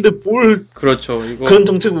올려놨는데 뭘 그렇죠. 이거 그런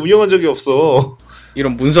정책을 운영한 적이 없어.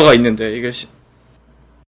 이런 문서가 있는데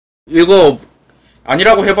이거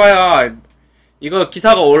아니라고 해봐야 이거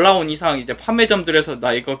기사가 올라온 이상 이제 판매점들에서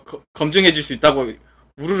나 이거 검증해 줄 수 있다고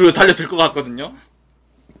우르르 달려들 것 같거든요.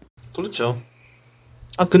 그렇죠.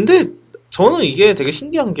 근데 저는 이게 되게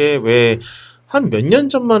신기한 게 왜 한 몇 년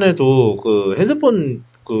전만 해도 핸드폰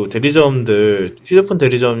대리점들 휴대폰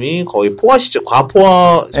대리점이 거의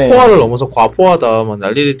포화를 넘어서 과포화다 막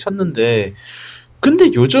난리를 쳤는데 근데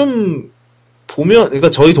요즘 보면 그러니까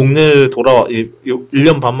저희 동네를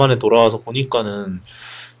 1년 반 만에 돌아와서 보니까는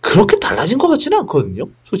그렇게 달라진 것 같지는 않거든요,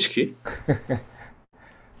 솔직히.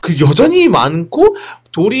 여전히 많고,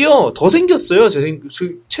 도리어 더 생겼어요.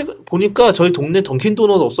 최근 보니까 저희 동네 던킨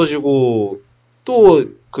도넛 없어지고, 또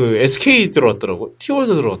그 SK 들어왔더라고요.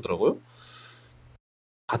 T월드 들어왔더라고요.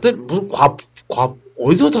 다들 무슨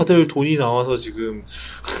어디서 다들 돈이 나와서 지금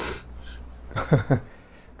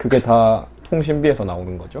그게 다 통신비에서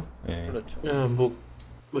나오는 거죠. 예. 그렇죠. 뭐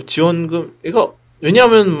지원금 이거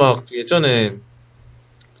왜냐하면 막 예전에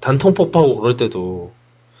단통 법하고 그럴 때도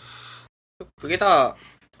그게 다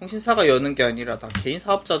통신사가 여는 게 아니라 다 개인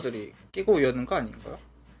사업자들이 끼고 여는 거 아닌가요?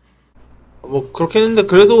 뭐 그렇게 했는데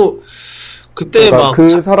그래도 그때 그러니까 막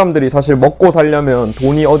그 사람들이 사실 먹고 살려면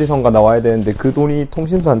돈이 어디선가 나와야 되는데 그 돈이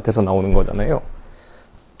통신사한테서 나오는 거잖아요.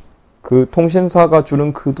 그 통신사가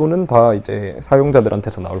주는 그 돈은 다 이제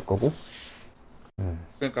사용자들한테서 나올 거고.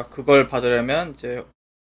 그러니까 그걸 받으려면 이제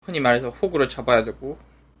흔히 말해서 호구를 잡아야 되고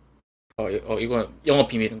이거 영업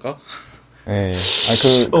비밀인가? 예.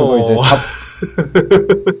 그거 이제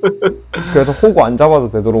그래서 호구 안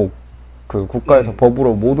잡아도 되도록 그 국가에서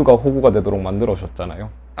법으로 모두가 호구가 되도록 만들어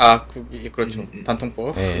줬잖아요. 그렇죠.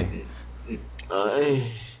 단통법. 예.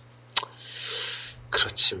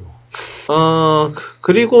 그렇지 뭐.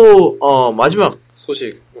 그리고 마지막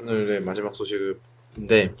소식 오늘의 마지막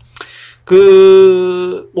소식인데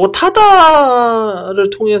뭐 타다를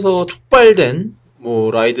통해서 촉발된 뭐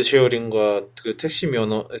라이드 쉐어링과 그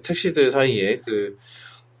택시들 사이에 그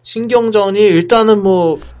신경전이 일단은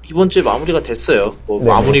뭐 이번 주에 마무리가 됐어요. 뭐 네.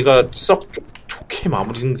 마무리가 썩 좋게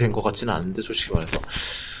마무리된 것 같지는 않은데 솔직히 말해서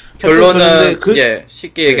결론은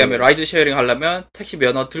쉽게 얘기하면 라이드 쉐어링 하려면 택시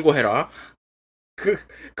면허 들고 해라.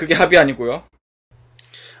 그게 합의 아니고요.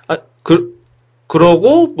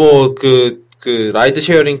 그러고 뭐 그 라이드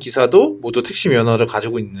쉐어링 기사도 모두 택시 면허를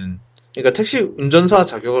가지고 있는, 그러니까 택시 운전사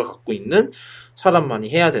자격을 갖고 있는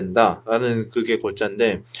사람만이 해야 된다라는 그게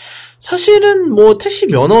골자인데, 사실은 뭐 택시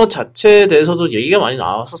면허 자체에 대해서도 얘기가 많이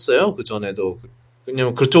나왔었어요. 그 전에도.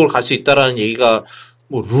 왜냐면 그쪽으로 갈 수 있다라는 얘기가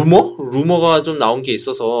뭐 루머가 좀 나온 게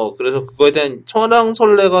있어서, 그래서 그거에 대한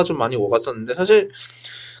청량설레가 좀 많이 오갔었는데, 사실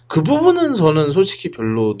그 부분은 저는 솔직히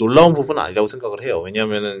별로 놀라운 부분은 아니라고 생각을 해요.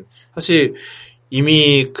 왜냐면은 사실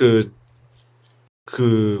이미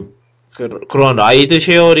그런 라이드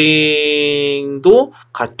쉐어링도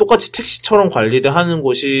똑같이 택시처럼 관리를 하는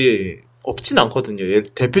곳이 없진 않거든요.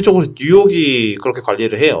 대표적으로 뉴욕이 그렇게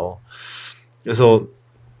관리를 해요. 그래서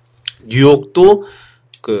뉴욕도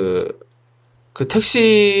그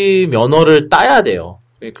택시 면허를 따야 돼요.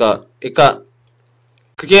 그러니까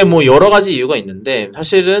그게 뭐 여러 가지 이유가 있는데,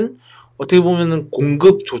 사실은 어떻게 보면은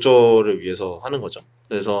공급 조절을 위해서 하는 거죠.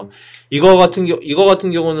 그래서 이거 같은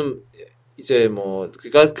경우는 이제 뭐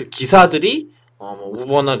그러니까 그 기사들이 뭐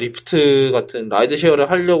우버나 리프트 같은 라이드 쉐어를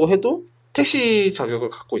하려고 해도 택시 자격을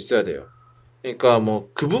갖고 있어야 돼요. 그러니까 뭐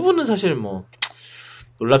그 부분은 사실 뭐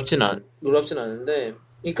놀랍진 않은데,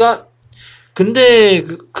 그러니까 근데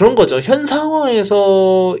그런 거죠. 현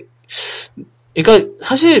상황에서, 그러니까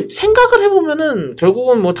사실 생각을 해보면은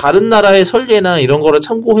결국은 뭐 다른 나라의 선례나 이런 거를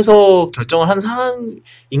참고해서 결정을 한 상황인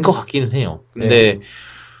것 같기는 해요. 근데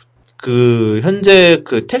현재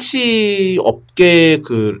그 택시 업계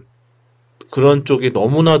그런 쪽이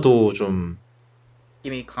너무나도 좀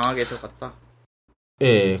이미 강하게 들어갔다.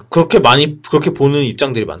 예, 그렇게 보는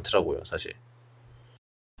입장들이 많더라고요, 사실.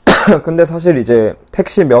 근데 사실 이제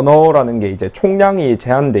택시 면허라는 게 이제 총량이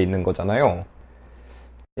제한돼 있는 거잖아요.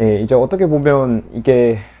 예, 이제 어떻게 보면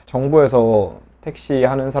이게 정부에서 택시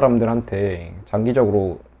하는 사람들한테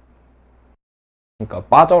장기적으로, 그러니까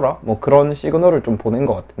빠져라? 뭐 그런 시그널을 좀 보낸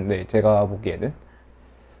것 같은데, 제가 보기에는.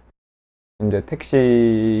 이제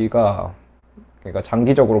택시가, 그러니까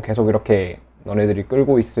장기적으로 계속 이렇게 너네들이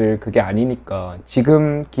끌고 있을 그게 아니니까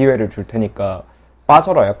지금 기회를 줄 테니까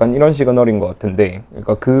빠져라, 약간 이런 시그널인 것 같은데,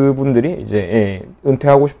 그러니까 그분들이 이제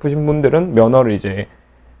은퇴하고 싶으신 분들은 면허를 이제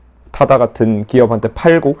타다 같은 기업한테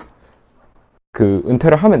팔고 그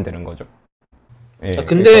은퇴를 하면 되는 거죠.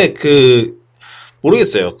 근데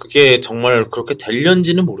모르겠어요. 그게 정말 그렇게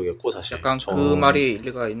될련지는 모르겠고, 사실. 약간 그 말이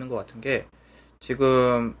일리가 있는 것 같은 게,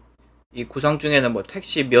 지금 이 구상 중에는 뭐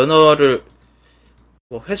택시 면허를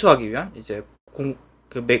뭐 회수하기 위한 이제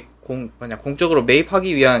공적으로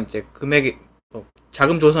매입하기 위한 이제 금액이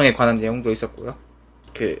자금 조성에 관한 내용도 있었고요.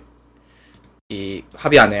 이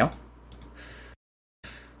합의안에요.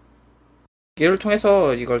 이를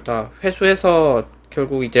통해서 이걸 다 회수해서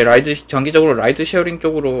결국 이제 정기적으로 라이드 쉐어링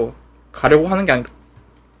쪽으로 가려고 하는 게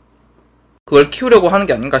그걸 키우려고 하는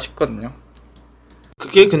게 아닌가 싶거든요.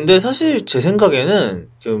 그게 근데 사실 제 생각에는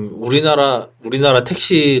우리나라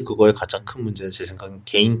택시 그거의 가장 큰 문제는, 제 생각엔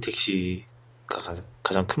개인 택시가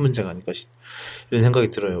가장 큰 문제가 아닐까 이런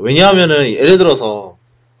생각이 들어요. 왜냐하면은 예를 들어서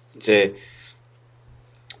이제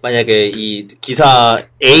만약에 이 기사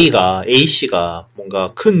A씨가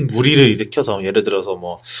뭔가 큰 무리를 일으켜서, 예를 들어서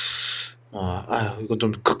뭐 이거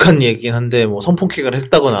좀 극한 얘기긴 한데, 뭐, 선풍킥을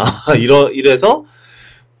했다거나, 이래서,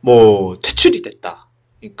 뭐, 퇴출이 됐다.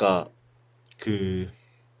 그러니까,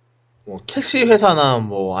 뭐, 택시 회사나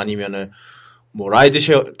뭐, 아니면은, 뭐,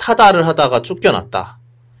 라이드쉐어, 타다를 하다가 쫓겨났다.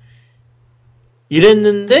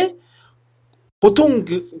 이랬는데, 보통,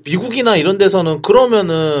 미국이나 이런 데서는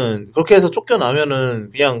그러면은, 그렇게 해서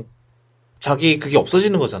쫓겨나면은, 그냥, 그게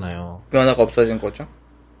없어지는 거잖아요. 면허가 없어진 거죠.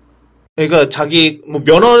 그러니까 뭐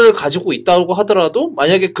면허를 가지고 있다고 하더라도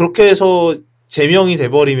만약에 그렇게 해서 제명이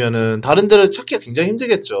돼버리면은 다른 데를 찾기가 굉장히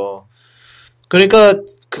힘들겠죠. 그러니까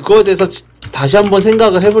그거에 대해서 다시 한번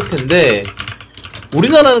생각을 해볼 텐데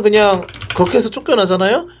우리나라는 그냥 그렇게 해서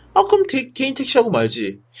쫓겨나잖아요? 그럼 개인 택시하고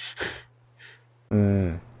말지.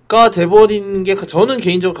 가 돼버리는 게 저는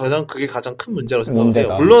개인적으로 그게 가장 큰 문제라고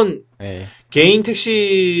생각해요. 물론 네. 개인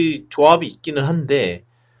택시 조합이 있기는 한데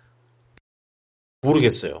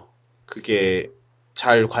모르겠어요. 그게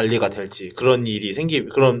잘 관리가 될지 그런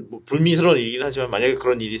뭐 불미스러운 일이긴 하지만 만약에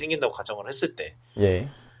그런 일이 생긴다고 가정을 했을 때 예.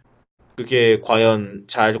 그게 과연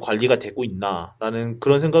잘 관리가 되고 있나라는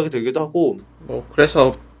그런 생각이 들기도 하고 뭐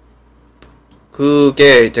그래서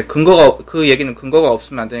그게 이제 그 얘기는 근거가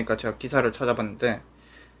없으면 안 되니까 제가 기사를 찾아봤는데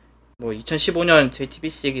뭐 2015년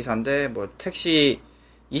JTBC 기사인데 뭐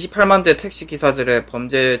 28만 대 택시 기사들의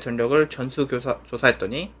범죄 전력을 전수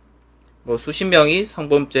조사했더니 뭐 수십 명이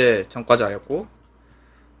성범죄 전과자였고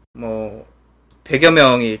뭐 100여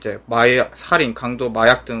명이 이제 살인, 강도,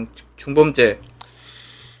 마약 등 중범죄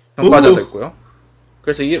전과자도 있고요.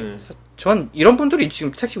 그래서 전 이런 분들이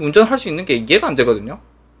지금 택시 운전할 수 있는 게 이해가 안 되거든요.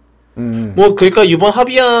 뭐 그러니까 이번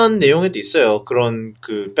합의한 내용에도 있어요. 그런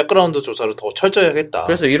백그라운드 조사를 더 철저히 하겠다.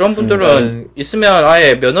 그래서 이런 분들은 있으면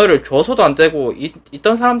아예 면허를 줘서도 안 되고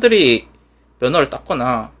있던 사람들이 면허를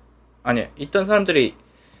땄거나 있던 사람들이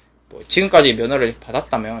뭐 지금까지 면허를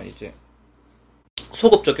받았다면 이제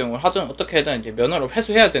소급 적용을 하든 어떻게 하든 이제 면허를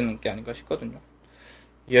회수해야 되는 게 아닌가 싶거든요.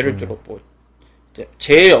 예를 들어 뭐 이제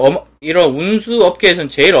이런 운수 업계에서는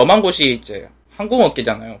제일 엄한 곳이 이제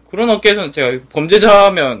항공업계잖아요. 그런 업계에서는 제가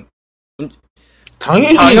범죄자면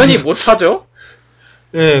당연히 못 하죠.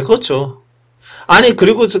 네, 그렇죠. 아니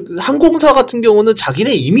그리고 항공사 같은 경우는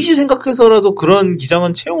자기네 이미지 생각해서라도 그런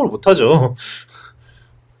기장은 채용을 못 하죠.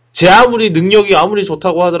 제 능력이 아무리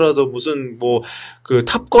좋다고 하더라도 무슨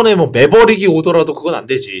탑건에 매버릭이 오더라도 그건 안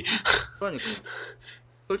되지. 그러니까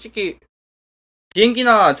솔직히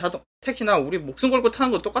비행기나 택시나 우리 목숨 걸고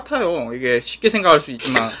타는 거 똑같아요. 이게 쉽게 생각할 수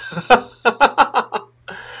있지만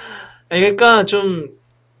그러니까 좀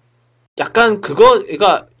약간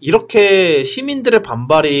그러니까 이렇게 시민들의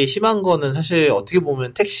반발이 심한 거는 사실 어떻게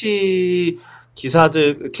보면 택시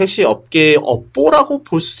업계 업보라고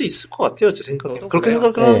볼 수도 있을 것 같아요, 제 생각에. 그렇게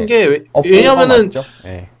생각을 하는 게, 왜냐면은,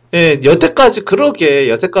 여태까지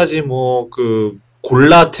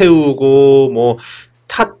골라 태우고,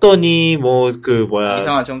 탔더니,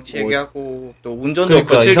 이상한 정치 얘기하고, 또 운전도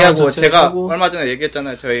거칠게 하고, 제가 얼마 전에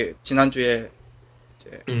얘기했잖아요, 저희, 지난주에,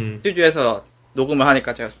 스튜디오에서 녹음을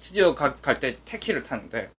하니까 제가 스튜디오 갈 때 택시를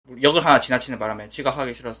탔는데, 역을 하나 지나치는 바람에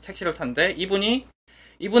지각하기 싫어서 택시를 탔는데,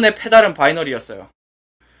 이분의 페달은 바이너리였어요.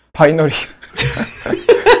 바이너리.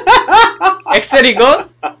 엑셀이건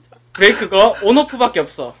브레이크건 온오프밖에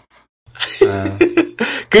없어.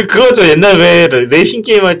 그거죠. 옛날 왜 레이싱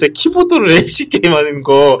게임 할 때 키보드로 레이싱 게임 하는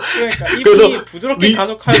거. 그러니까 이분이 부드럽게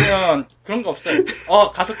가속하면 그런 거 없어요.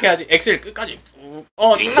 가속해야지. 엑셀 끝까지.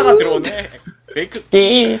 차가 들어오네. 브레이크.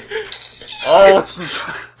 진짜.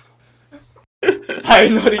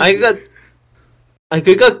 바이너리.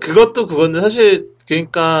 그러니까 그것도 그건데 사실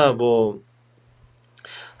그러니까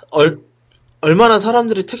얼마나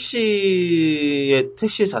사람들이 택시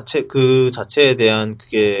자체에 대한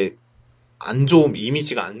그게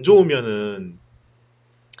이미지가 안 좋으면은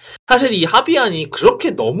사실 이 합의안이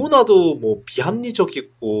그렇게 너무나도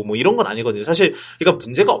비합리적이고 이런 건 아니거든요. 사실 그러니까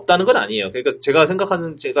문제가 없다는 건 아니에요. 그러니까 제가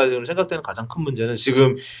지금 생각되는 가장 큰 문제는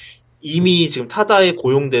이미 타다에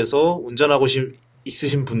고용돼서 운전하고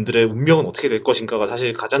있으신 분들의 운명은 어떻게 될 것인가가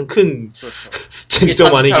사실 가장 큰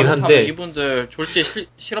쟁점 아니긴 한데 이분들 졸지에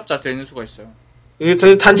실업자 되는 수가 있어요.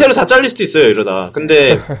 단체로 다 잘릴 수도 있어요 이러다.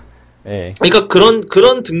 근데 그러니까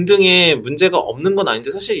그런 등등의 문제가 없는 건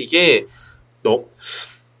아닌데 사실 이게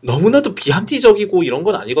너무나도 비합리적이고 이런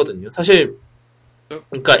건 아니거든요. 사실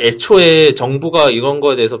그러니까 애초에 정부가 이런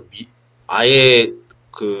거에 대해서 아예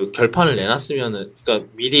결판을 내놨으면은, 그러니까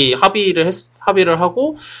미리 합의를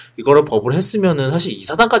하고, 이거를 법을 했으면은 사실 이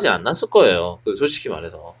사단까지 안 났을 거예요. 솔직히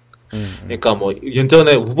말해서. 그러니까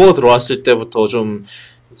예전에 우버 들어왔을 때부터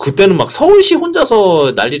그때는 서울시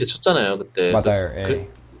혼자서 난리를 쳤잖아요, 그때. 맞아요,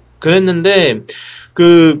 그랬는데,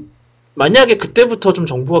 만약에 그때부터 좀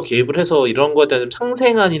정부가 개입을 해서 이런 거에 대한 좀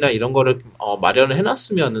상생안이나 이런 거를 마련을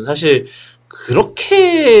해놨으면은 사실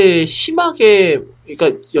그렇게 심하게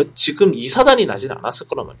그러니까 지금 이 사단이 나진 않았을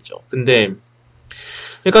거란 말이죠. 근데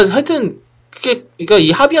그러니까 하여튼 그러니까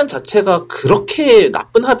이 합의안 자체가 그렇게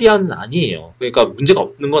나쁜 합의안은 아니에요. 그러니까 문제가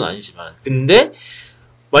없는 건 아니지만 근데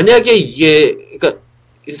만약에 이게 그러니까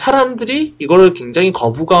사람들이 이거를 굉장히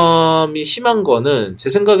거부감이 심한 거는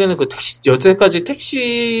제 생각에는 그 여태까지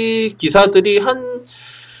택시 기사들이 한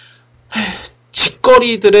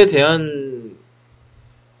짓거리들에 대한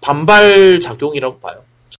반발 작용이라고 봐요.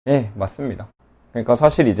 예, 맞습니다. 그러니까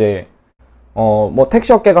사실 이제 뭐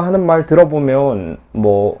택시 업계가 하는 말 들어보면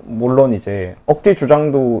뭐 물론 이제 억지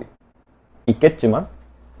주장도 있겠지만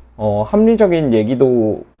합리적인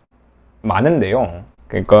얘기도 많은데요.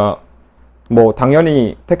 그러니까 뭐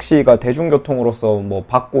당연히 택시가 대중교통으로서 뭐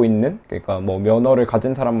받고 있는 그러니까 뭐 면허를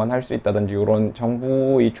가진 사람만 할 수 있다든지 이런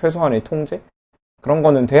정부의 최소한의 통제 그런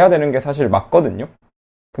거는 돼야 되는 게 사실 맞거든요.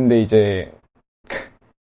 근데 이제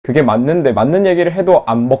그게 맞는데 맞는 얘기를 해도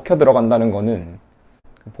안 먹혀 들어간다는 거는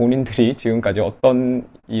본인들이 지금까지 어떤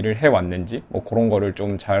일을 해왔는지 뭐 그런 거를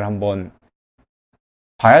좀 잘 한번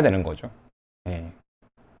봐야 되는 거죠. 예.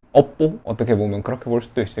 업보 어떻게 보면 그렇게 볼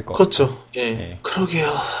수도 있을 것 같아요. 그렇죠. 예.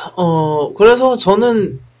 그러게요. 그래서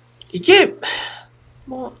저는 이게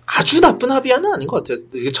뭐 아주 나쁜 합의안은 아닌 것 같아요.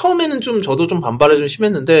 이게 처음에는 좀 저도 좀 반발이 좀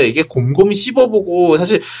심했는데 이게 곰곰이 씹어보고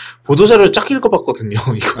사실 보도자료를 쫙 읽어봤거든요.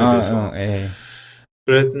 이거에 대해서.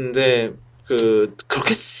 그랬는데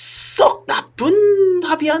그렇게 썩 나쁜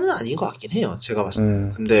합의안은 아닌 것 같긴 해요. 제가 봤을 때.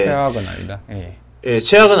 근데 최악은 아니다. 예,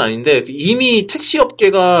 최악은 아닌데 이미 택시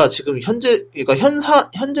업계가 지금 그러니까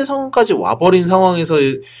현재 상황까지 와버린 상황에서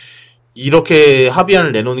이렇게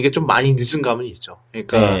합의안을 내놓는 게 좀 많이 늦은 감은 있죠.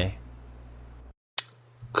 그러니까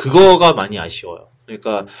그거가 많이 아쉬워요.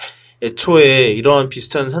 그러니까 애초에 이런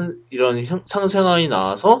비슷한 이런 상생안이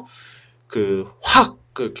나와서 확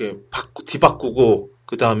그렇게 뒤바꾸고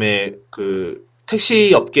그 다음에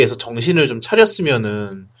택시 업계에서 정신을 좀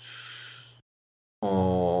차렸으면은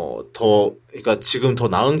그러니까 지금 더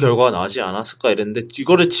나은 결과가 나오지 않았을까 이랬는데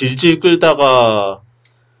이거를 질질 끌다가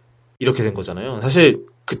이렇게 된 거잖아요. 사실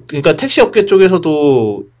그러니까 택시 업계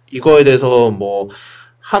쪽에서도 이거에 대해서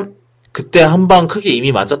그때 한 방 크게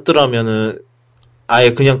이미 맞았더라면은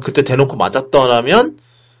아예 그냥 그때 대놓고 맞았더라면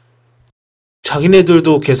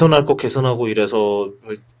자기네들도 개선할 거 개선하고 이래서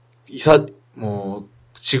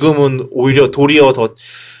지금은 오히려 도리어 더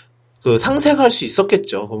상생할 수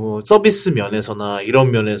있었겠죠. 뭐 서비스 면에서나 이런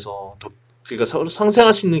면에서 그러니까 서로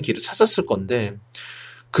상생할 수 있는 길을 찾았을 건데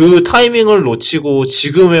그 타이밍을 놓치고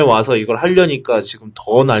지금에 와서 이걸 하려니까 지금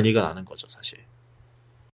더 난리가 나는 거죠, 사실.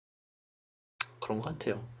 그런 것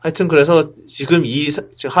같아요. 하여튼 그래서 지금 이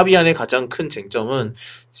합의안의 가장 큰 쟁점은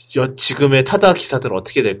지금의 타다 기사들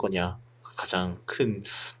어떻게 될 거냐 가장 큰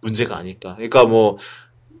문제가 아닐까. 그러니까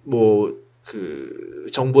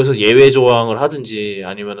정부에서 예외 조항을 하든지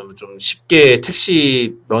아니면은 좀 쉽게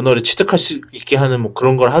택시 면허를 취득할 수 있게 하는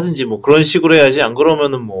그런 걸 하든지 그런 식으로 해야지 안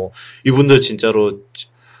그러면은 이분들 진짜로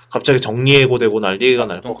갑자기 정리해고되고 난리가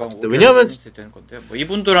날 것 같은데 왜냐하면 되는 건데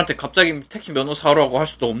이분들한테 갑자기 택시 면허 사오라고 할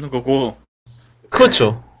수도 없는 거고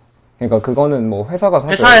그렇죠. 그러니까 그거는 회사가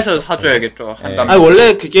회사에서 사줘야겠죠. 한다면.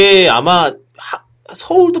 원래 그게 아마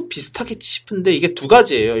서울도 비슷하겠지 싶은데 이게 두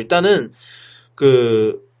가지예요. 일단은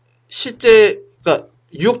실제 그러니까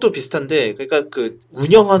뉴욕도 비슷한데 그러니까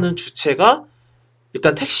운영하는 주체가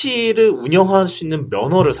일단 택시를 운영할 수 있는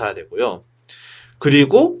면허를 사야 되고요.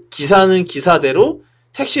 그리고 기사는 기사대로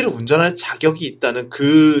택시를 운전할 자격이 있다는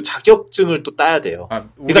그 자격증을 또 따야 돼요.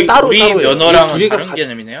 그러니까 따로 면허랑은 다른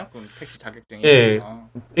개념이네요. 그럼 택시 자격증이. 예.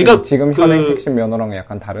 그러니까 지금 현행 택시 면허랑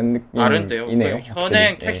약간 다른 느낌이네요.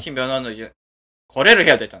 현행 택시 면허는 이제 거래를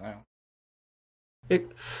해야 되잖아요.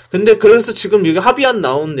 근데 그래서 지금 여기 합의안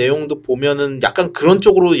나온 내용도 보면은 약간 그런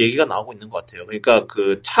쪽으로 얘기가 나오고 있는 것 같아요. 그러니까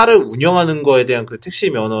차를 운영하는 거에 대한 택시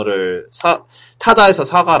면허를 타다에서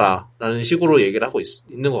사가라라는 식으로 얘기를 하고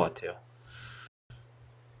있는 것 같아요.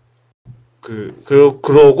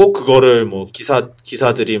 그러고 그거를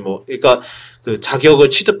기사들이 그러니까 자격을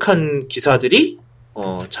취득한 기사들이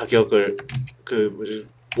자격을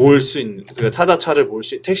몰 수 있는 타다 차를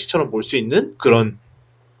택시처럼 몰 수 있는 그런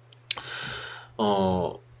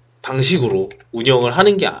방식으로 운영을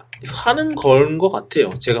하는 건 것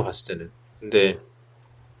같아요. 제가 봤을 때는. 근데,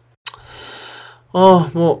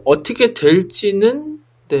 어떻게 될지는,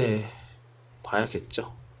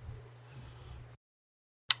 봐야겠죠.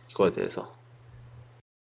 이거에 대해서.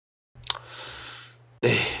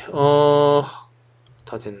 네,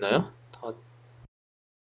 다 됐나요?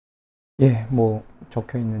 예,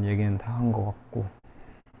 적혀 있는 얘기는 다 한 것 같고.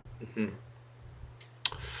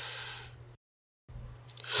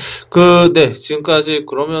 네, 지금까지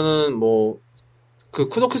그러면은 그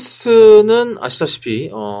쿠도캐스트는 아시다시피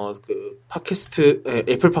그 팟캐스트,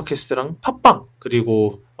 애플 팟캐스트랑 팟빵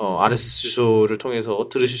그리고 RSS 주소를 통해서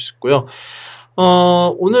들으실 수 있고요.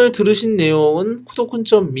 오늘 들으신 내용은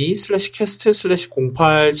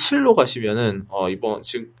kudokun.me/cast/087로 가시면은 이번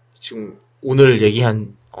지금 오늘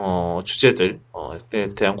얘기한 주제들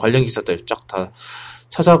대한 관련 기사들 쫙 다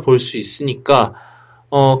찾아볼 수 있으니까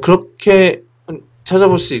그렇게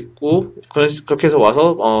찾아볼 수 있고 그렇게 해서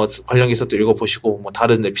와서 관련 기사도 읽어보시고 뭐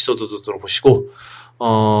다른 에피소드도 들어보시고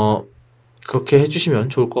그렇게 해주시면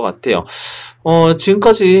좋을 것 같아요.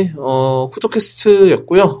 지금까지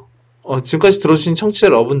쿠도캐스트였고요. 지금까지 들어주신 청취자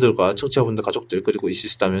여러분들과 청취자분들 가족들 그리고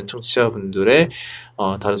있으시다면 청취자분들의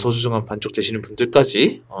다른 소중한 반쪽 되시는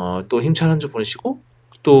분들까지 또 힘찬 한 주 보내시고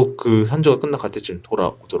또 그 한 주가 끝나갈 때쯤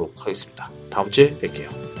돌아오도록 하겠습니다. 다음 주에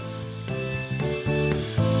뵐게요.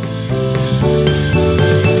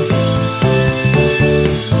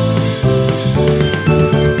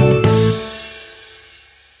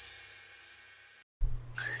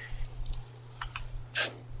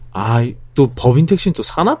 또 법인 택시는 또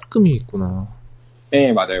산납금이 있구나.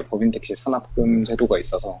 네, 맞아요. 법인 택시 산납금 제도가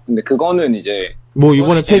있어서. 근데 그거는 이제 뭐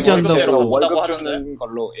이번에 폐지한다고 월급 주는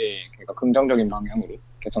걸로, 그러니까 긍정적인 방향으로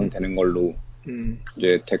개선되는 걸로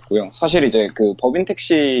이제 됐고요. 사실 이제 그 법인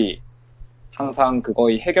택시 항상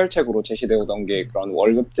그거의 해결책으로 제시되었던 게 그런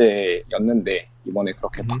월급제였는데 이번에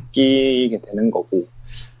그렇게 바뀌게 되는 거고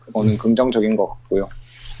그거는 긍정적인 것 같고요.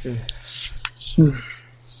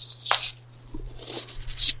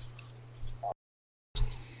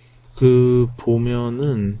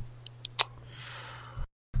 보면은,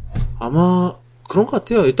 아마, 그런 것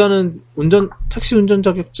같아요. 일단은, 택시 운전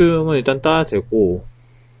자격증은 일단 따야 되고,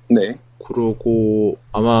 네. 그러고,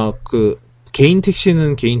 아마 개인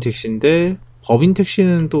택시는 개인 택시인데, 법인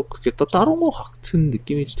택시는 또 그게 또 따로인 것 같은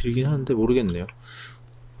느낌이 들긴 하는데, 모르겠네요.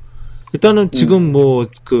 일단은 지금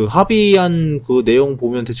합의한 그 내용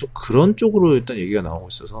보면 대충 그런 쪽으로 일단 얘기가 나오고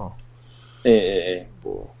있어서.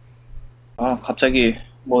 갑자기,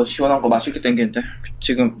 시원한 거 맛있게 땡기는데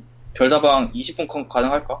지금 별다방 20분 컷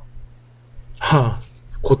가능할까?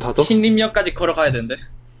 곧 닫아? 신림역까지 걸어가야 되는데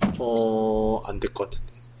안 될 것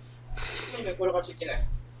같은데. 신림역 걸어갈 수 있긴 해.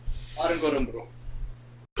 빠른 걸음으로.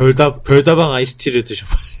 별다방 아이스티를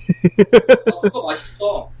드셔봐. 그거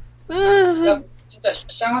맛있어. 야, 진짜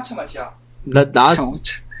쌍화차 맛이야.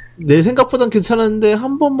 내 생각보단 괜찮았는데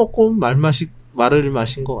한 번 먹고 말을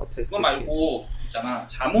마신 것 같아. 그거 말고 있잖아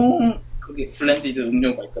자몽 그게 블렌디드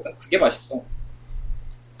음료가 있거든. 그게 맛있어.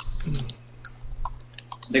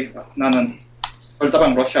 나는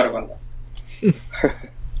별다방 러시아로 간다.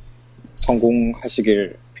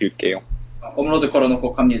 성공하시길 빌게요. 업로드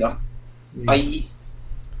걸어놓고 갑니다. 바이.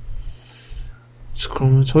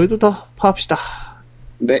 그러면 저희도 다 파합시다.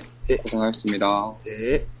 네. 고생하셨습니다.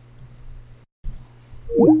 네.